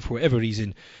gone to, but for whatever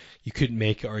reason you couldn't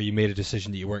make it, or you made a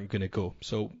decision that you weren't going to go.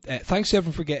 So thanks to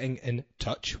everyone for getting in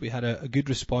touch. We had a good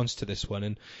response to this one,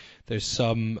 and there's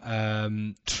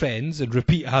some trends and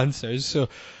repeat answers. So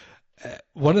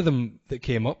one of them that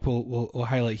came up, we'll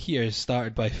highlight here, is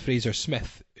started by Fraser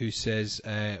Smith, who says,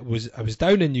 I was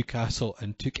down in Newcastle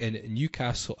and took in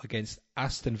Newcastle against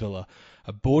Aston Villa,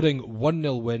 a boring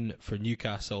 1-0 win for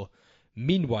Newcastle.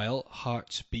 Meanwhile,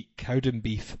 Hearts beat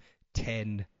Cowdenbeath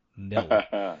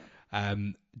 10-0.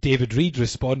 David Reed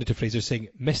responded to Fraser saying,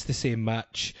 missed the same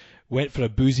match, went for a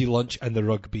boozy lunch and the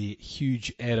rugby,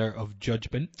 huge error of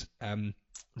judgment.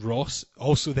 Ross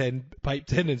also then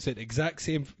piped in and said, exact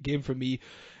same game for me.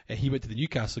 He went to the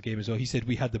Newcastle game as well. He said,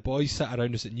 we had the boys sat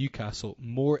around us at Newcastle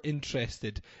more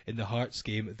interested in the Hearts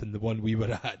game than the one we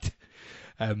were at.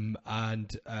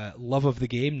 And Love of the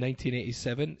Game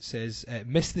 1987 says,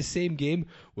 missed the same game,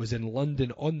 was in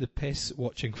London on the piss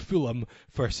watching Fulham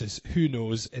versus who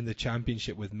knows in the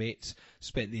Championship with mates.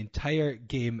 Spent the entire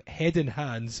game head in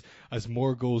hands as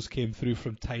more goals came through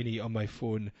from Tiny on my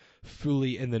phone,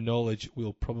 fully in the knowledge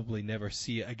we'll probably never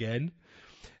see it again.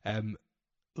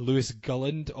 Lewis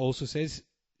Gulland also says,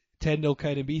 10-0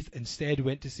 Cowdenbeath instead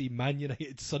went to see Man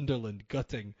United Sunderland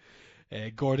gutting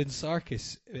Gordon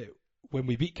Sarkis. When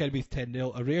we beat Cowdenbeath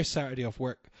 10-0, a rare Saturday off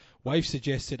work, wife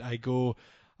suggested I go.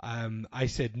 I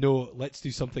said no, let's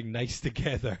do something nice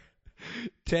together.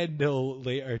 10-0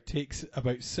 later, takes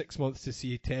about 6 months to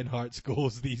see 10 Hearts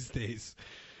goals these days.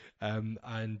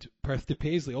 And Perth de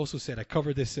Paisley also said, I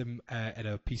covered this in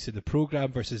a piece in the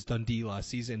programme versus Dundee last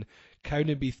season.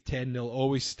 Cowdenbeath 10-0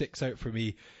 always sticks out for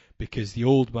me because the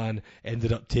old man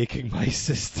ended up taking my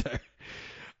sister.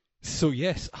 So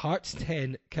yes, Hearts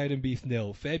 10, Cowdenbeath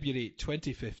 0, February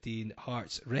 2015,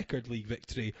 Hearts record league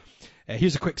victory.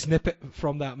 Here's a quick snippet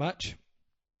from that match.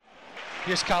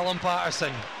 Here's Callum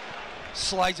Patterson.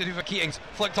 Slides it over Keatings,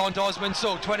 flicked on to Osman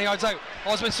Sow, 20 yards out.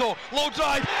 Osman Sow, low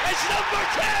drive, it's number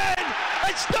 10!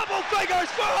 It's double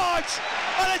figures for Hearts!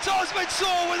 And it's Osman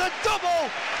Sow with a double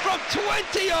from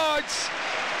 20 yards!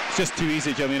 It's just too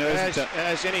easy, Jimmy, now, isn't it?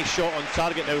 As any shot on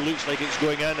target now looks like it's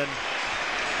going in, and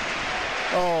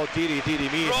oh, dearie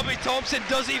me. Robbie Thompson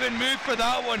doesn't even move for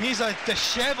that one. He's a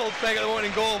dishevelled thing at the moment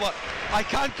in goal, but I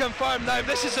can't confirm now.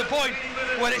 This is the point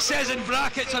when it says in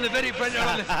brackets on the video printer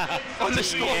on the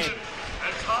score.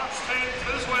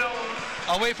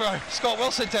 I'll wait for Scott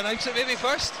Wilson to announce it maybe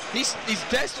first. He's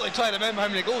desperately trying to remember how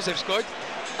many goals they've scored.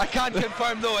 I can't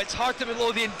confirm though. It's Heart of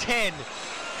Midlothian 10.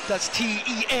 That's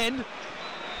T-E-N.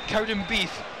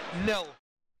 Cowdenbeath 0.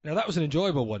 Now that was an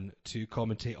enjoyable one to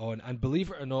commentate on, and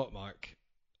believe it or not, Mark,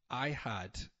 I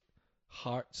had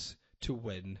Hearts to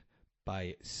win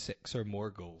by 6 or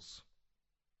more goals.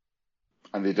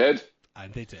 And they did.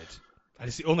 And they did. And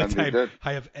it's the only time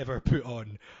I have ever put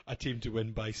on a team to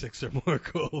win by 6 or more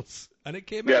goals. And it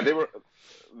came out. Yeah,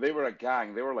 they were a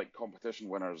gang. They were like competition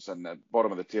winners and at the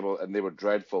bottom of the table, and they were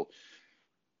dreadful.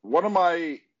 One of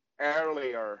my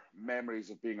earlier memories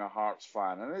of being a Hearts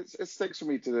fan, and it sticks with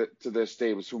me to this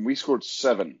day, was when we scored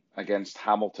 7 against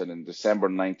Hamilton in December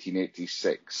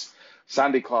 1986.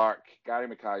 Sandy Clark, Gary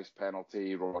Mackay's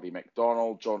penalty, Roddy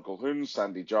McDonald, John Colquhoun,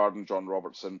 Sandy Jardine, John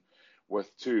Robertson with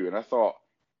 2. And I thought,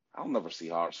 I'll never see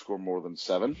Hearts score more than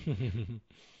 7.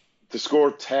 To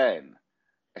score 10,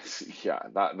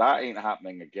 that ain't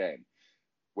happening again.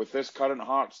 With this current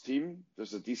Hearts team,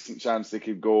 there's a decent chance they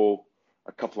could go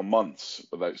a couple of months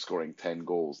without scoring 10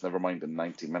 goals, never mind in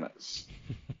 90 minutes.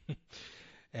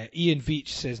 Ian Veach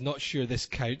says, not sure this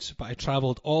counts, but I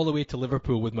travelled all the way to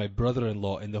Liverpool with my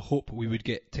brother-in-law in the hope we would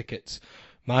get tickets.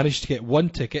 Managed to get 1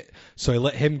 ticket, so I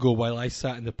let him go while I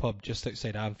sat in the pub just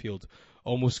outside Anfield.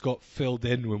 Almost got filled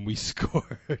in when we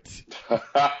scored. That's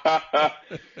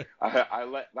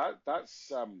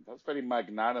very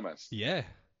magnanimous. Yeah,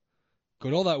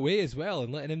 going all that way as well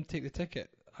and letting him take the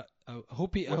ticket. I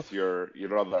hope he with your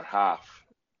other half.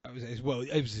 It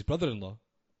was his brother-in-law,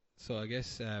 so I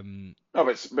guess. No,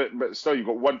 but still, you've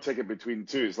got 1 ticket between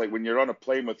 2. It's like when you're on a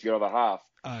plane with your other half,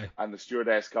 and the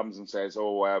stewardess comes and says,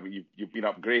 "Oh, you've been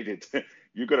upgraded."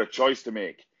 You've got a choice to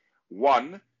make.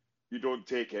 1, you don't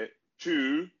take it.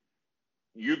 2,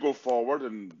 you go forward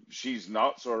and she's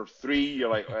nuts. Or 3, you're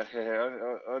like,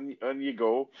 on you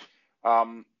go.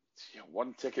 1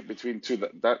 ticket between 2.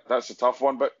 That's a tough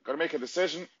one, but got to make a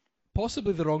decision.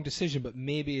 Possibly the wrong decision, but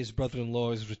maybe his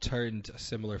brother-in-law has returned a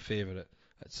similar favour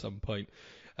at some point.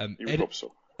 You would hope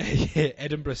so.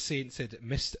 Edinburgh Saints said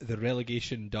missed the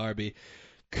relegation derby,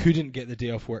 couldn't get the day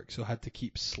off work, so had to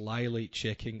keep slyly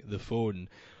checking the phone.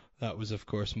 That was, of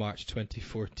course, March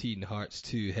 2014, Hearts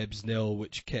 2, Hibs 0,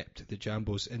 which kept the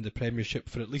Jambos in the Premiership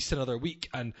for at least another week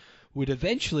and would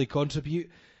eventually contribute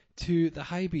to the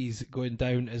Highbees going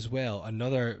down as well.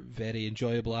 Another very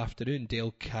enjoyable afternoon.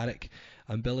 Dale Carrick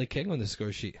and Billy King on the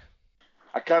score sheet.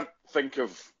 I can't think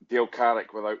of Dale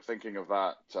Carrick without thinking of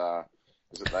that,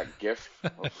 is it that gif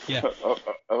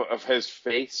of his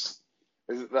face?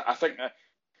 Is it that, I think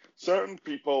certain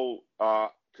people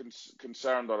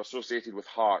concerned or associated with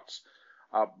Hearts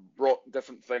brought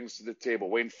different things to the table.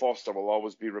 Wayne Foster will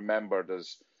always be remembered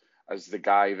as the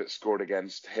guy that scored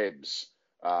against Hibs.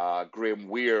 Graham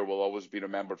Weir will always be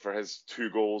remembered for his 2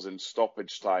 goals in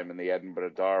stoppage time in the Edinburgh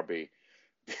Derby.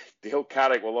 Dale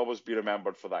Carrick will always be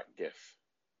remembered for that gif.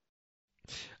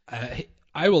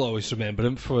 I will always remember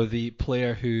him for the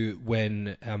player who,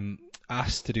 when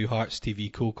asked to do Hearts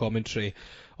TV co-commentary,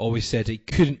 always said he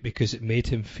couldn't because it made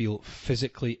him feel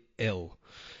physically ill.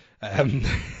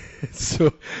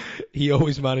 So he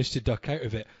always managed to duck out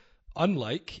of it.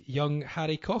 Unlike young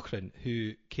Harry Cochrane,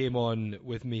 who came on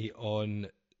with me on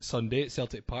Sunday at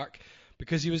Celtic Park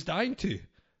because he was dying to,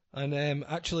 and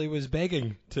actually was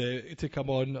begging to come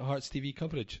on Hearts TV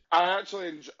coverage. I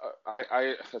actually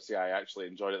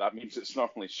enjoyed it. That means it's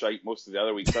normally shite most of the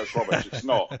other weeks. That's rubbish. It's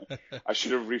not. I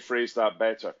should have rephrased that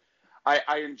better.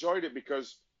 I enjoyed it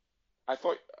because I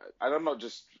thought, and I'm not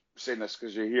just saying this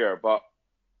because you're here, but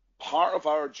part of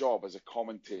our job as a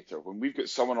commentator, when we've got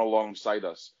someone alongside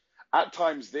us, at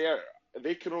times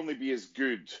they can only be as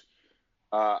good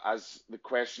as the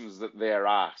questions that they're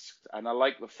asked. And I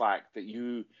like the fact that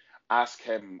you ask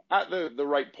him at the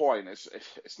right point.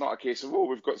 It's not a case of,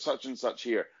 we've got such and such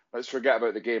here, let's forget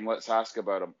about the game, let's ask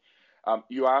about him.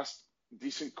 You asked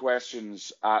decent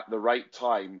questions at the right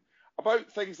time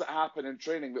about things that happen in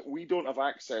training that we don't have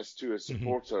access to as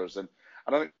supporters. And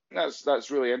I think that's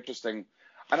really interesting.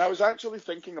 And I was actually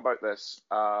thinking about this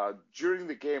during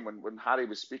the game when Harry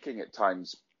was speaking at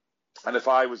times. And if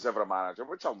I was ever a manager,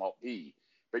 which I'll not be,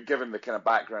 but given the kind of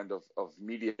background of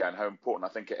media and how important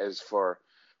I think it is for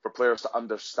players to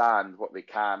understand what they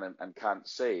can and can't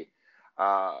say,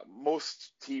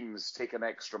 most teams take an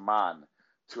extra man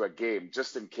to a game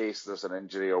just in case there's an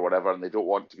injury or whatever and they don't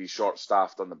want to be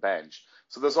short-staffed on the bench.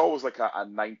 So there's always like a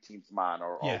 19th man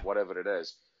or whatever it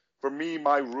is. For me,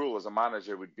 my rule as a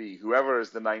manager would be whoever is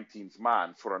the 19th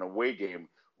man for an away game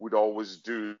would always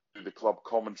do the club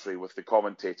commentary with the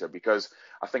commentator, because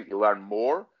I think you learn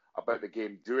more about the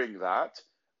game doing that,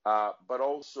 but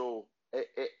also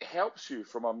it helps you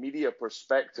from a media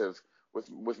perspective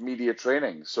with media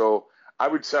training. So I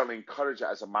would certainly encourage it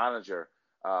as a manager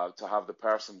to have the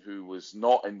person who was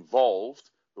not involved,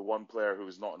 the one player who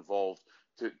was not involved,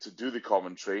 to do the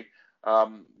commentary.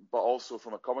 But also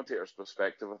from a commentator's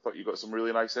perspective, I thought you got some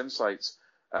really nice insights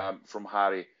from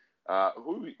Harry.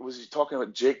 Who was he talking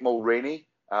about? Jake Mulroney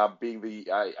being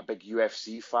a big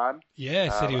UFC fan. Yeah,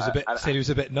 said he was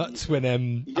a bit nuts when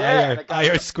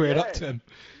Ayer squared up to him.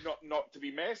 Not to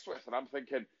be messed with, and I'm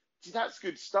thinking, gee, that's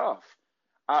good stuff.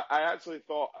 I actually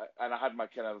thought, and I had my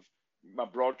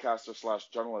broadcaster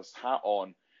 / journalist hat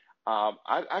on.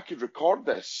 I could record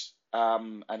this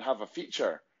and have a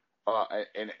feature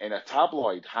in a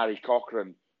tabloid. Harry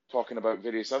Cochrane talking about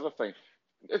various other things.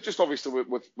 It's just obviously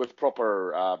with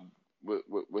proper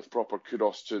proper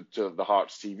kudos to the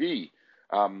Hearts TV,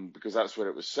 because that's where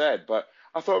it was said. But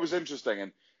I thought it was interesting,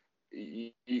 and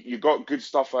you got good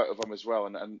stuff out of him as well.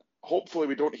 And hopefully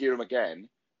we don't hear him again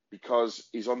because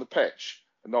he's on the pitch,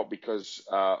 and not because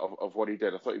of what he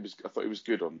did. I thought he was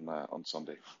good on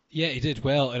Sunday. Yeah, he did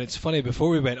well. And it's funny, before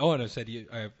we went on, I said,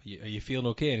 are you feeling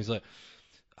okay? And he's like,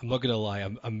 I'm not going to lie,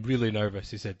 I'm really nervous.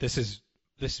 He said, this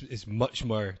is much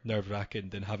more nerve-wracking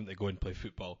than having to go and play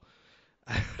football.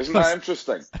 Isn't that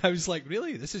interesting? I was like,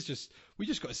 really? We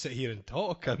just got to sit here and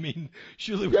talk. I mean,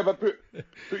 surely. Yeah, but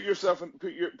put yourself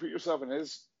in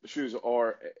his shoes,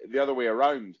 or the other way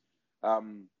around.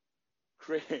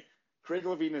 Craig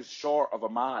Levein is short of a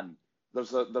man.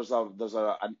 There's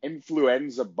an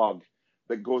influenza bug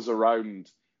that goes around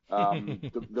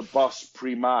the bus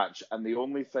pre-match, and the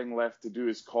only thing left to do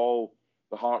is call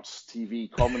the Hearts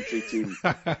TV commentary team.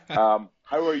 How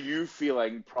are you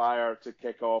feeling prior to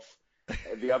kick-off?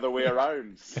 The other way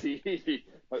around. See,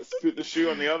 let's put the shoe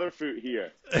on the other foot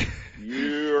here.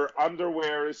 Your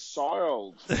underwear is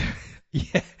soiled.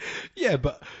 Yeah,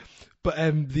 but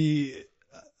the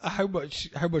how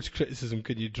much criticism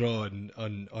can you draw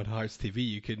on Hearts TV?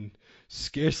 You can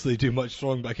scarcely do much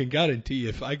wrong, but I can guarantee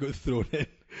if I got thrown in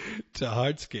to a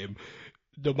Hearts game,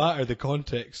 no matter the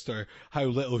context or how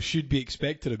little should be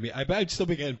expected of me, I bet I'd still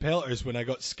be getting pelters when I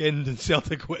got skinned and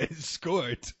Celtic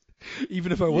scored,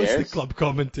 even if I was the club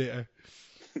commentator.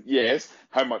 Yes.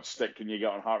 How much stick can you get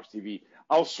on Hearts TV?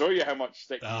 I'll show you how much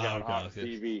stick you get on Hearts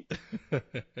TV.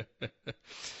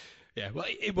 Yeah, well,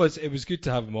 it was good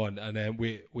to have him on, and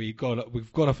we've gone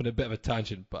off on a bit of a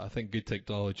tangent, but I think good to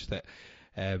acknowledge that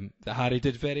Harry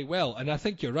did very well. And I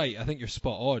think you're right. I think you're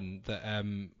spot on that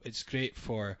it's great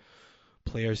for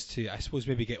players to, I suppose,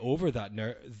 maybe get over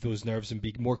those nerves and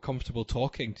be more comfortable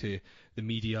talking to the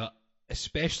media,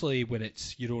 especially when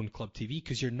it's your own club TV,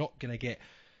 because you're not going to get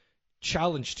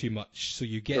challenged too much. So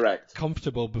you get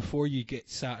comfortable before you get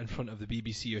sat in front of the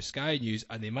BBC or Sky News,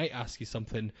 and they might ask you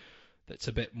something that's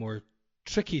a bit more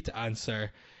tricky to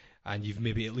answer, and you've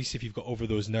maybe, at least if you've got over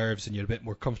those nerves and you're a bit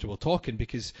more comfortable talking,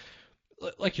 because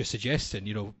like you're suggesting,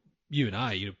 you and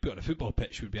I, put on a football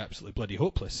pitch would be absolutely bloody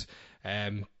hopeless.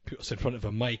 Put us in front of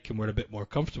a mic and we're a bit more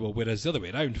comfortable, whereas the other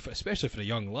way around, especially for a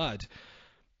young lad,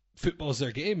 football's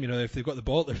their game. If they've got the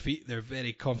ball at their feet, they're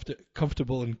very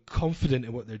comfortable and confident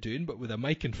in what they're doing, but with a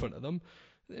mic in front of them,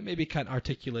 they maybe can't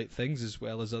articulate things as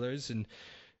well as others, and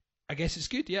I guess it's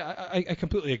good. Yeah, I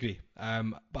completely agree.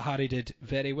 But Harry did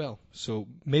very well. So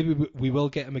maybe we will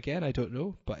get him again. I don't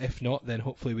know. But if not, then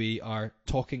hopefully we are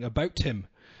talking about him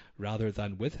rather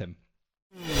than with him.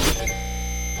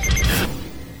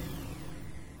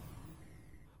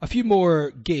 A few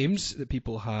more games that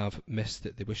people have missed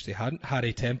that they wish they hadn't.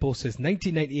 Harry Temple says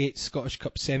 1998 Scottish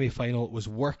Cup semi-final was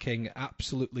working,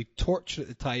 absolutely torture at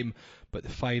the time, but the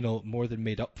final more than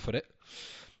made up for it.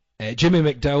 Jimmy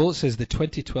McDowell says the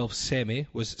 2012 semi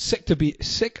was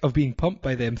sick of being pumped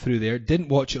by them through there, didn't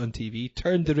watch it on TV,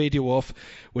 turned the radio off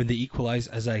when they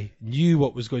equalised as I knew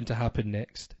what was going to happen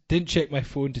next. Didn't check my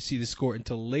phone to see the score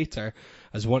until later,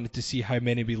 as wanted to see how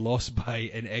many we lost by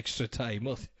in extra time.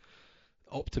 Well,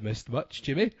 optimist much,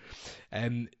 Jimmy.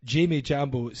 Jamie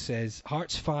Jambo says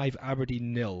Hearts 5,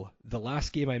 Aberdeen 0. The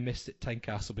last game I missed at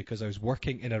Tynecastle because I was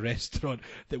working in a restaurant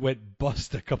that went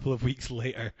bust a couple of weeks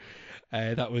later.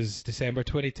 That was December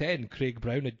 2010. Craig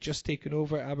Brown had just taken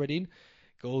over Aberdeen.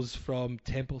 Goals from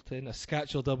Templeton, a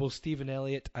Scatchell double, Stephen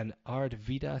Elliott and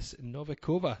Ardvidas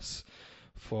Novikovas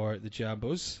for the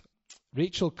Jambos.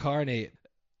 Rachel Kearney,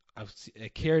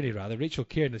 Rachel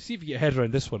Kearney. See if you get your head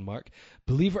around this one, Mark.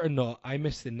 Believe it or not, I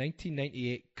missed the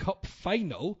 1998 Cup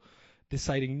final,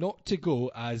 deciding not to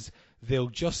go as they'll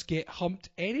just get humped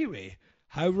anyway.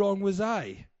 How wrong was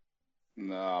I?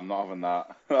 No, I'm not having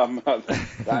that. I'm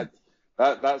not,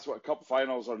 that's what Cup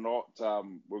finals are not.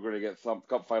 We're going to get thumped.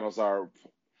 Cup finals are,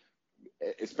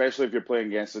 especially if you're playing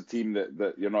against a team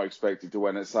that you're not expected to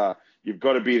win. You've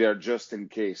got to be there just in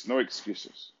case. No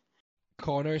excuses.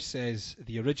 Connor says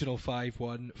the original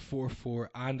 5-1, 4-4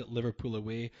 and Liverpool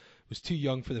away. Was too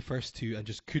young for the first two and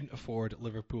just couldn't afford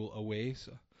Liverpool away.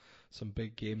 So some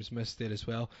big games missed there as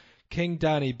well. King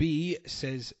Danny B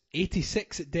says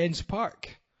 86 at Dens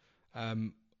Park.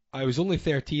 I was only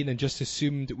 13 and just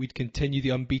assumed that we'd continue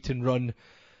the unbeaten run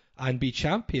and be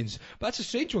champions. But that's a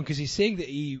strange one because he's saying that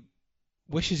he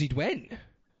wishes he'd went.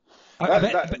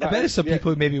 I bet some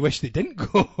people maybe wish they didn't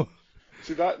go.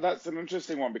 So that's an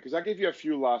interesting one because I gave you a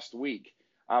few last week,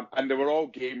 and they were all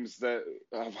games that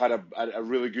have had a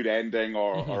really good ending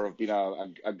or have been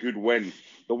a good win.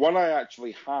 The one I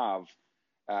actually have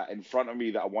in front of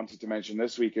me that I wanted to mention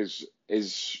this week is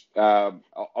of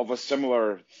a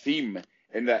similar theme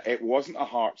in that it wasn't a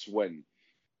Hearts win.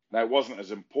 Now, it wasn't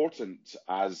as important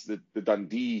as the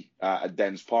Dundee at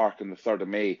Dens Park on the 3rd of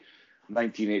May,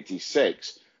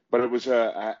 1986, but it was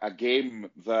a game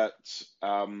that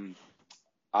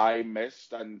I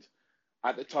missed and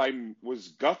at the time was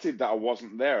gutted that I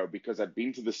wasn't there because I'd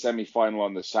been to the semi-final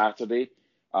on the Saturday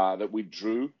that we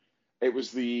drew. It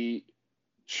was the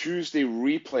Tuesday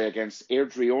replay against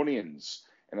Airdrieonians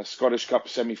in a Scottish Cup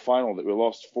semi-final that we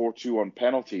lost 4-2 on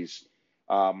penalties.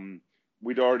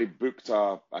 We'd already booked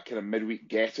a kind of midweek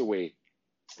getaway.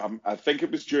 I think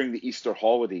it was during the Easter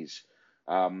holidays.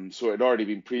 So it had already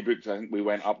been pre-booked. I think we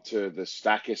went up to the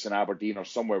Stackis in Aberdeen or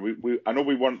somewhere. I know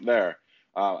we weren't there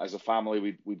as a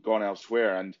family. We'd gone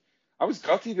elsewhere. And I was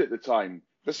gutted at the time.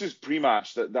 This was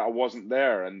pre-match that I wasn't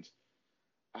there. And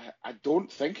I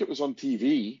don't think it was on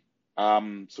TV.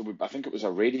 I think it was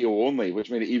a radio only, which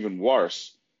made it even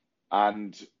worse.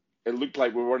 And it looked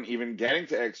like we weren't even getting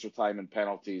to extra time and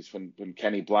penalties when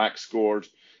Kenny Black scored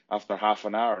after half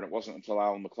an hour. And it wasn't until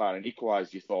Alan McLaren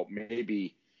equalised you thought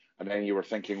maybe, and then you were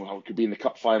thinking, well, it could be in the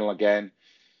cup final again.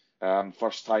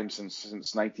 First time since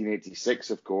 1986,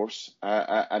 of course,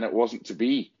 and it wasn't to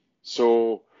be.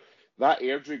 So that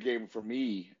Airdrie game for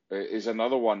me is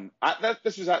another one.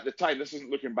 This was at the time. This isn't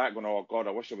looking back going, oh, God,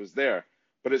 I wish I was there.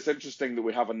 But it's interesting that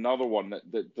we have another one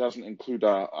that doesn't include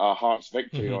a Hearts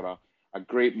victory or a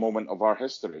great moment of our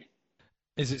history.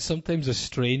 Is it sometimes a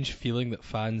strange feeling that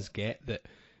fans get that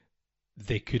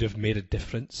they could have made a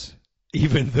difference,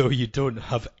 even though you don't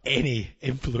have any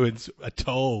influence at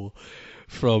all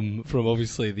from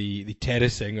obviously the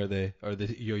terracing or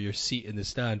your seat in the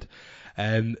stand?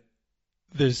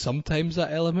 There's sometimes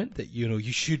that element that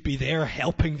you should be there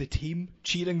helping the team,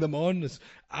 cheering them on,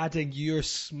 adding your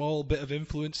small bit of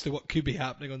influence to what could be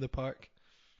happening on the park.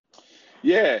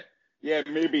 Yeah,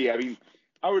 maybe. I mean,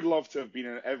 I would love to have been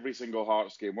in every single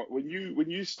Hearts game. When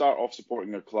you start off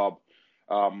supporting a club,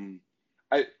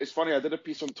 it's funny. I did a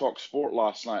piece on Talk Sport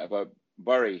last night about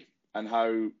Bury and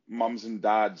how mums and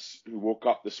dads who woke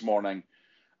up this morning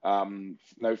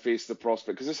now face the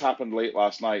prospect, because this happened late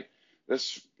last night.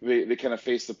 They kind of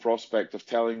face the prospect of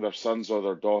telling their sons or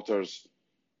their daughters,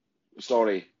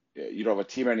 "Sorry, you don't have a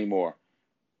team anymore."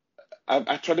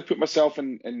 I try to put myself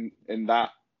in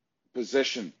that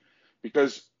position,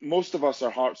 because most of us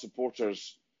are Hearts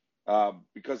supporters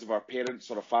because of our parents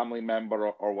or a family member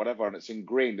or whatever, and it's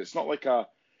ingrained. It's not like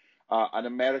an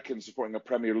American supporting a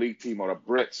Premier League team or a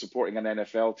Brit supporting an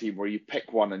NFL team where you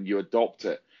pick one and you adopt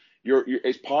it.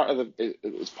 It's part of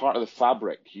the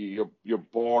fabric. You're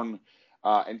born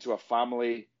into a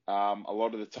family A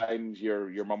lot of the times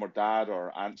your mum or dad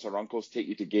or aunts or uncles take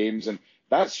you to games, and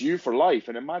that's you for life.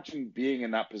 And imagine being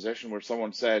in that position where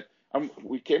someone said,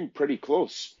 we came pretty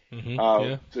close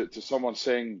to someone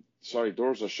saying, sorry,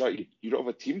 doors are shut, you don't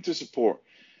have a team to support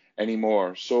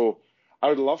anymore. So I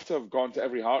would love to have gone to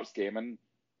every Hearts game, and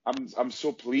I'm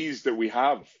so pleased that we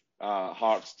have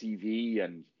Hearts TV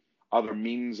and other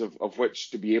means of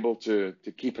which to be able to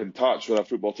keep in touch with our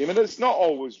football team. And it's not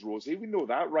always rosy. We know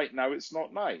that. Right now it's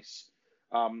not nice,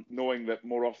 knowing that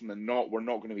more often than not we're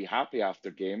not going to be happy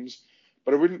after games.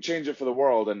 But I wouldn't change it for the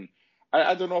world. And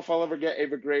I don't know if I'll ever get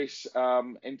Eva Grace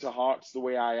into Hearts the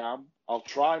way I am. I'll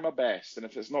try my best. And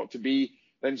if it's not to be,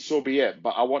 then so be it.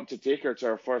 But I want to take her to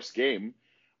her first game.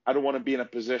 I don't want to be in a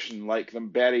position like them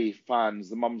Berry fans,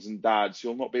 the mums and dads,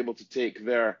 who'll not be able to take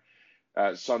their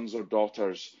sons or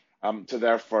daughters to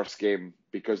their first game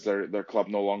because their club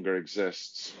no longer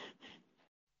exists.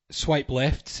 Swipe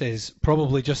Left says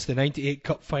probably just the 98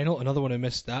 Cup final. Another one who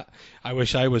missed that. I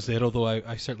wish I was there, although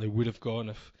I certainly would have gone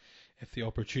if the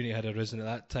opportunity had arisen at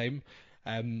that time.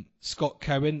 Scott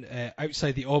Cowan,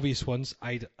 outside the obvious ones,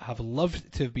 I'd have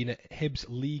loved to have been at Hibs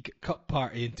League Cup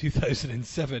party in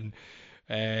 2007,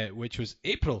 which was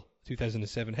April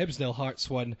 2007. Hibs 0, Hearts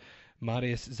 1.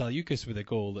 Marius Zaliukas with a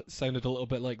goal that sounded a little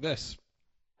bit like this.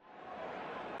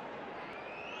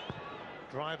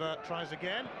 Driver tries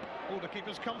again. All the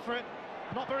keepers come for it.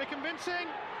 Not very convincing.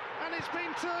 And it's been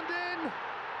turned in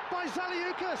by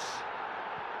Zaliukas.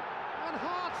 And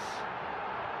Hearts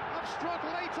have struck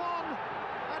late on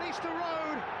at Easter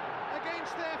Road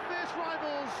against their fierce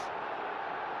rivals.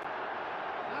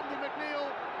 Andy McNeil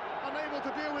unable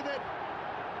to deal with it.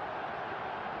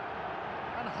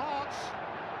 And Hearts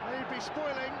may be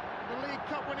spoiling the League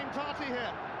Cup winning party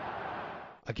here.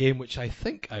 A game which I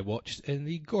think I watched in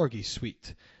the Gorgie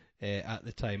suite at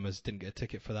the time, as didn't get a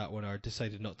ticket for that one or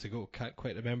decided not to go. Can't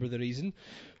quite remember the reason.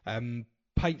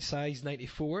 Pint Size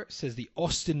 94 says the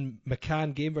Austin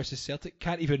McCann game versus Celtic.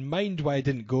 Can't even mind why I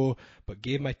didn't go, but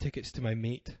gave my tickets to my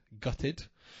mate. Gutted.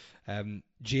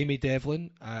 Jamie Devlin.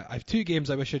 I have two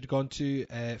games I wish I'd gone to.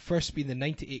 First being the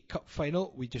 98 Cup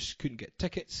final. We just couldn't get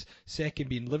tickets. Second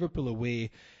being Liverpool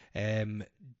away.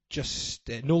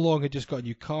 No long had just got a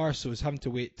new car, so I was having to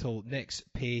wait till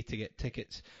next pay to get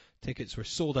tickets. Tickets were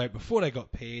sold out before I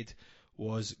got paid.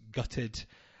 Was gutted.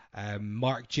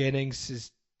 Mark Jennings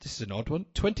says, this is an odd one.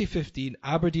 2015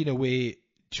 Aberdeen away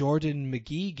Jordan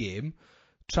McGee game.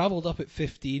 Travelled up at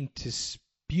 15 to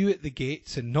spew at the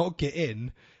gates and not get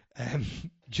in,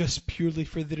 just purely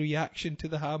for the reaction to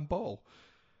the handball.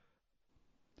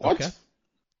 What? Okay.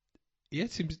 Yeah,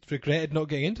 it seems regretted not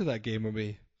getting into that game when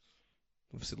we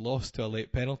obviously lost to a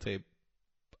late penalty.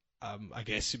 I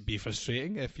guess it'd be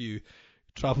frustrating if you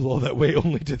travel all that way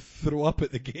only to throw up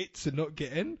at the gates and not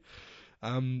get in.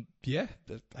 Yeah,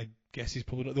 I guess he's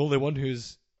probably not the only one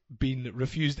who's been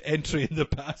refused entry in the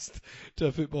past to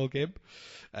a football game.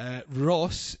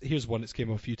 Ross, here's one that's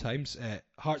came up a few times.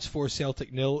 Hearts 4,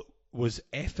 Celtic 0 was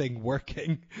effing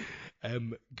working.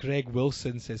 Greg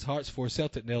Wilson says Hearts 4,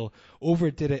 Celtic 0.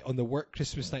 Overdid it on the work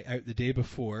Christmas night out the day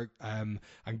before. And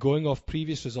going off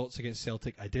previous results against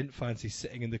Celtic, I didn't fancy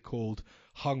sitting in the cold,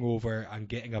 hungover and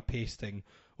getting a pasting.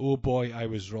 Oh boy, I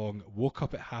was wrong. Woke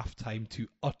up at half-time to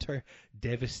utter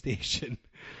devastation.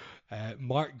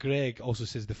 Mark Gregg also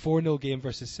says the 4-0 game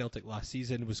versus Celtic last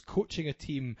season. Was coaching a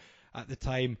team at the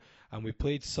time and we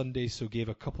played Sunday, so gave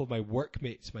a couple of my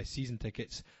workmates my season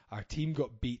tickets. Our team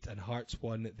got beat and Hearts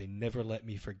won. They never let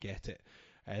me forget it.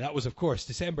 That was, of course,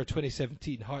 December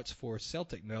 2017, Hearts 4,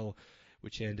 Celtic 0,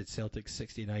 which ended Celtic's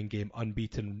 69-game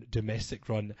unbeaten domestic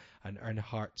run and earned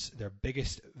Hearts their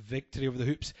biggest victory over the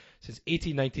Hoops since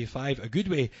 1895. A good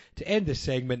way to end this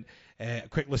segment. A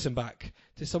quick listen back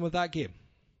to some of that game.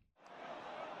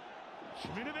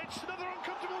 Šiminović, another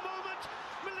uncomfortable moment.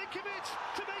 Milinkovic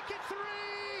to make it 3.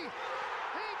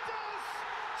 He does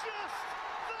just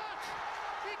that.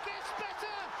 It gets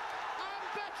better and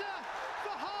better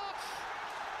for Hearts.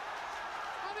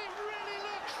 And it really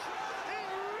looks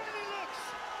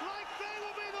like they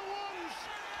will be the ones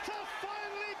to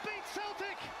finally beat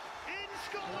Celtic in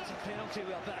Scotland. That's a penalty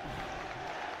with a bit.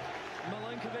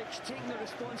 Milinkovic taking the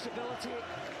responsibility,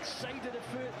 side of the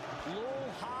foot, low,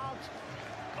 hard,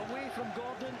 away from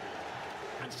Gordon,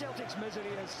 and Celtic's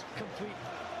misery is complete.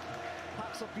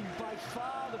 Hearts have been by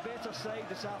far the better side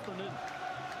this afternoon.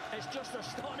 It's just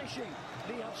astonishing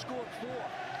they have scored 4.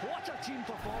 What a team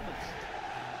performance.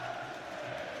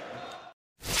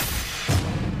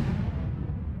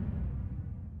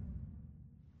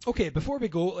 Okay, before we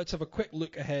go, let's have a quick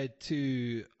look ahead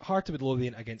to Heart of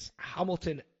Midlothian against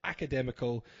Hamilton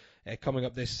Academical coming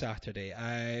up this Saturday.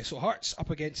 So Hearts up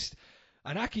against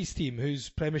An Aki's team whose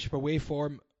Premiership away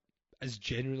form is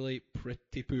generally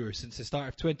pretty poor since the start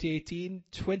of 2018.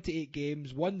 28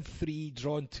 games, won 3,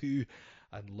 drawn 2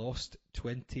 and lost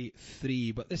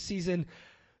 23. But this season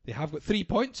they have got 3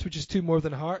 points, which is 2 more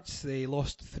than Hearts. They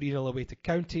lost 3-0 away to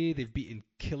County. They've beaten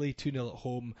Killie 2-0 at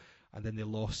home, and then they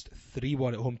lost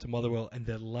 3-1 at home to Motherwell in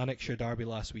the Lanarkshire derby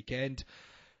last weekend.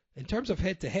 In terms of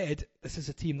head-to-head, this is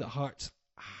a team that Hearts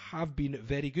have been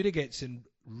very good against in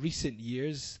recent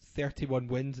years. 31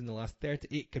 wins in the last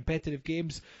 38 competitive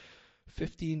games,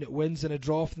 15 wins and a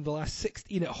draw from the last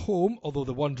 16 at home, although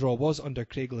the one draw was under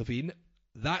Craig Levein.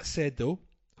 That said, though,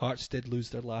 Hearts did lose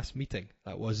their last meeting.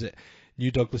 That was at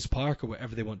New Douglas Park, or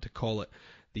whatever they want to call it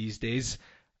these days.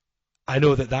 I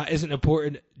know that isn't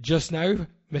important just now,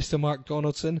 Mr. Mark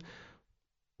Donaldson.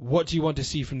 What do you want to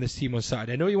see from this team on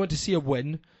Saturday? I know you want to see a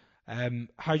win.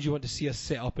 How do you want to see us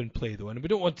set up and play, though? And we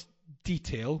don't want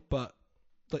detail, but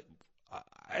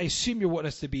I assume you want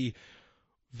us to be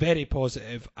very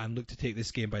positive and look to take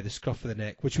this game by the scruff of the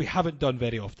neck, which we haven't done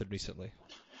very often recently.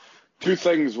 2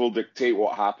 things will dictate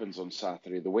what happens on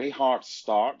Saturday. The way Hearts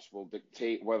start will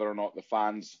dictate whether or not the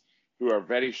fans, who are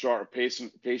very short of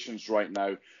patience right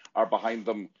now, are behind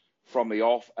them from the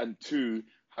off. And 2,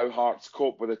 how Hearts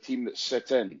cope with a team that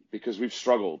sit in, because we've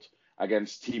struggled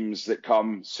against teams that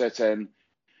come, sit in,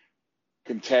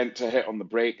 content to hit on the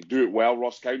break, do it well.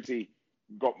 Ross County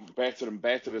got better and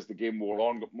better as the game wore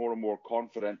on, got more and more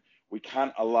confident. We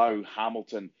can't allow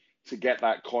Hamilton to get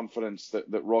that confidence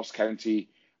that Ross County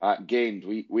gained.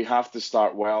 We have to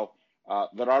start well.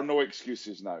 There are no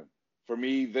excuses now. For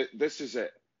me, this is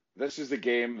it. This is the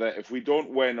game that if we don't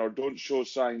win or don't show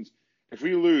signs, if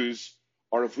we lose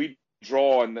or if we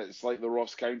draw and it's like the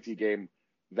Ross County game,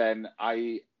 then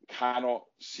I cannot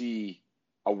see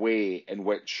a way in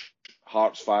which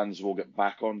Hearts fans will get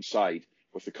back on side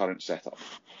with the current setup.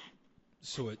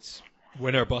 So it's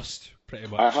win or bust, pretty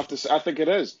much. I think it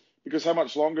is, because how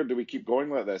much longer do we keep going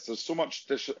like this? There's so much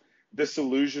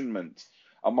disillusionment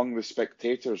among the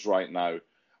spectators right now,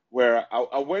 where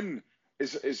a win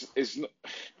is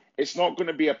it's not going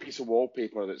to be a piece of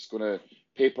wallpaper that's going to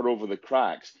paper over the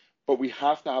cracks, but we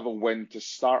have to have a win to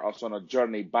start us on a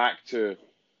journey back to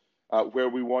where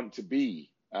we want to be,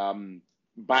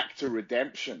 back to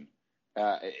redemption,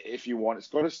 if you want. It's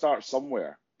got to start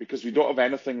somewhere, because we don't have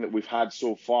anything that we've had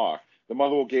so far. The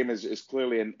Motherwell game is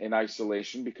clearly in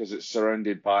isolation because it's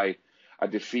surrounded by a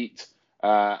defeat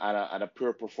and a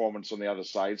poor performance on the other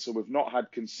side. So we've not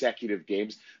had consecutive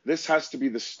games. This has to be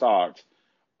the start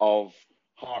of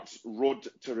Hearts' road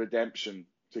to redemption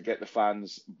to get the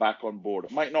fans back on board.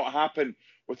 It might not happen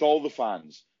with all the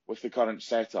fans with the current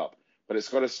setup, but it's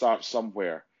got to start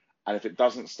somewhere. And if it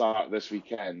doesn't start this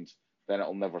weekend, then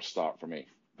it'll never start for me.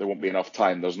 There won't be enough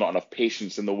time. There's not enough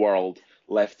patience in the world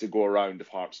left to go around if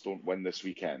Hearts don't win this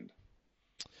weekend.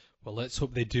 Well, let's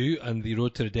hope they do, and the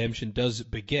road to redemption does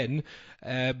begin.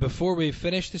 Before we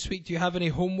finish this week, do you have any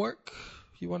homework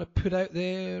you want to put out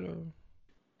there? Or?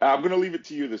 I'm going to leave it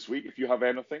to you this week. If you have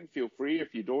anything, feel free.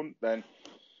 If you don't, then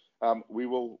we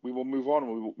will move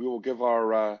on. We will give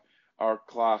our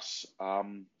class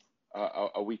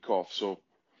a week off. So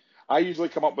I usually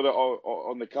come up with it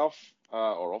on the cuff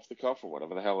or off the cuff or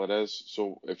whatever the hell it is.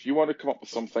 So if you want to come up with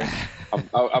something,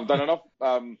 I've done enough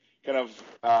kind of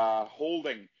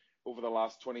holding over the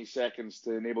last 20 seconds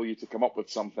to enable you to come up with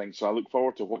something. So I look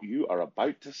forward to what you are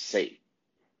about to say.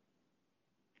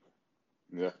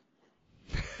 Yeah.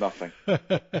 Nothing.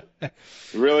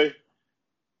 Really?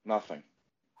 Nothing.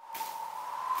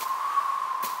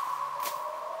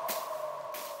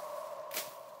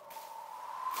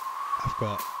 I've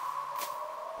got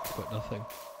nothing.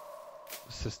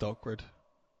 It's just awkward.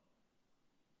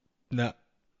 Nah.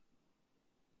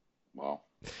 Wow.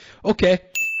 Okay.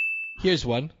 Here's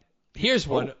one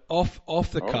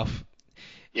off the cuff.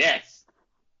 Yes.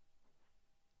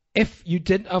 If you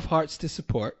didn't have Hearts to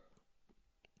support,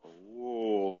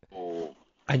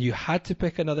 and you had to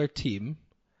pick another team,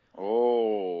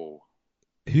 who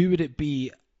would it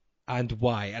be and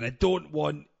why? And I don't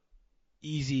want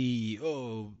easy,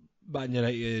 Man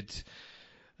United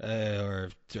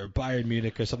or Bayern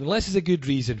Munich or something, unless there's a good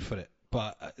reason for it.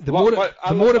 But the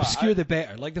more obscure, the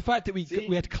better. Like the fact that we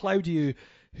had Claudio,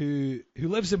 who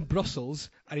lives in Brussels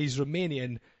and he's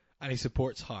Romanian and he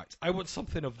supports Hearts. I want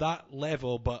something of that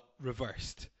level, but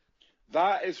reversed.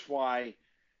 That is why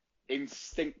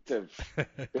instinctive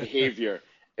behaviour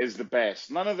is the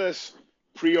best. None of this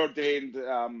preordained,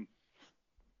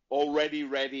 already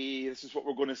ready, this is what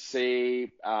we're going to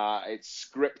say, it's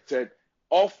scripted,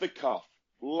 off the cuff.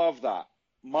 Love that.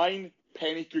 Mine,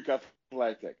 Pennycook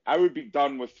Athletic. I would be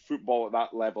done with football at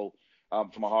that level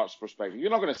from a Hearts perspective.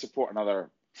 You're not going to support another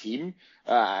team,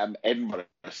 Edinburgh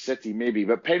City maybe,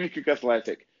 but Penicuik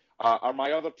Athletic are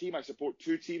my other team. I support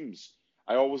two teams.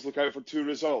 I always look out for two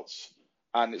results,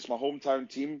 and it's my hometown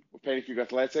team, Penicuik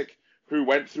Athletic, who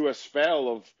went through a spell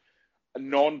of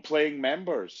non-playing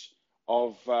members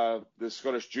of the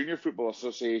Scottish Junior Football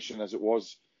Association, as it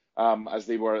was, as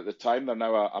they were at the time. They're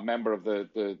now a member of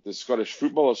the Scottish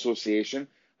Football Association,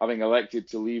 having elected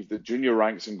to leave the junior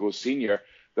ranks and go senior.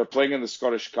 They're playing in the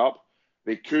Scottish Cup.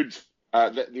 They could,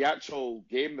 the actual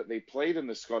game that they played in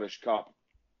the Scottish Cup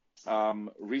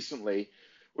recently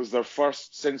was their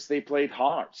first since they played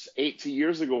Hearts 80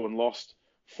 years ago and lost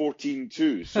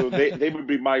 14-2. So they would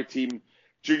be my team.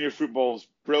 Junior football's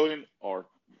brilliant, or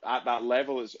at that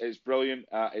level it's brilliant.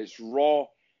 It's raw,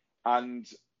 and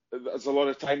there's a lot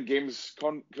of time games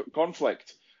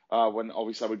conflict. When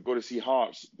obviously I would go to see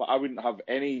Hearts, but I wouldn't have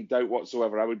any doubt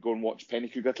whatsoever. I would go and watch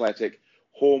Penicuik Athletic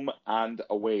home and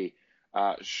away,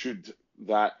 should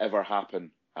that ever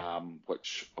happen,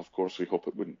 which of course we hope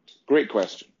it wouldn't. Great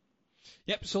question.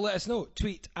 Yep, so let us know.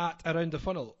 Tweet at Around the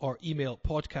Funnel or email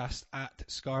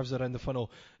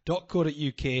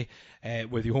podcast@scarvesaroundthefunnel.co.uk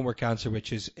with your homework answer,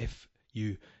 which is if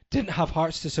you didn't have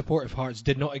Hearts to support, if Hearts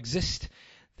did not exist,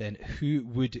 then who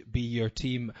would be your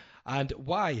team and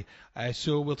why?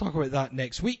 So we'll talk about that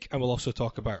next week, and we'll also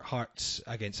talk about Hearts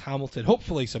against Hamilton.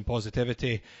 Hopefully some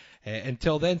positivity.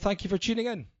 Until then, thank you for tuning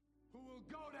in. Who will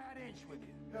go that inch with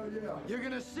you? Hell yeah. You're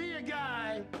going to see a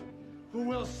guy who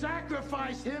will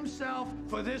sacrifice himself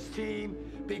for this team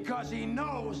because he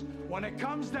knows when it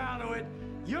comes down to it,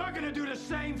 you're going to do the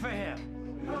same for him.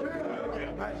 Hell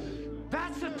yeah.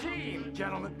 That's a team,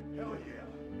 gentlemen. Hell yeah.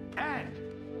 And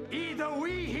either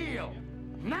we heal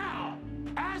now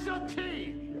as a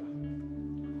team,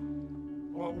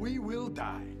 or we will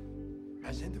die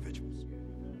as individuals.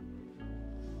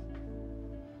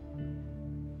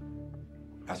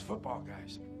 That's football,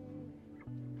 guys.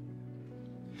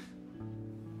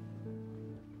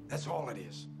 That's all it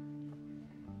is.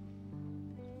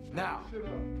 Now,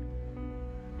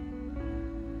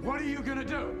 what are you gonna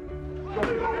do?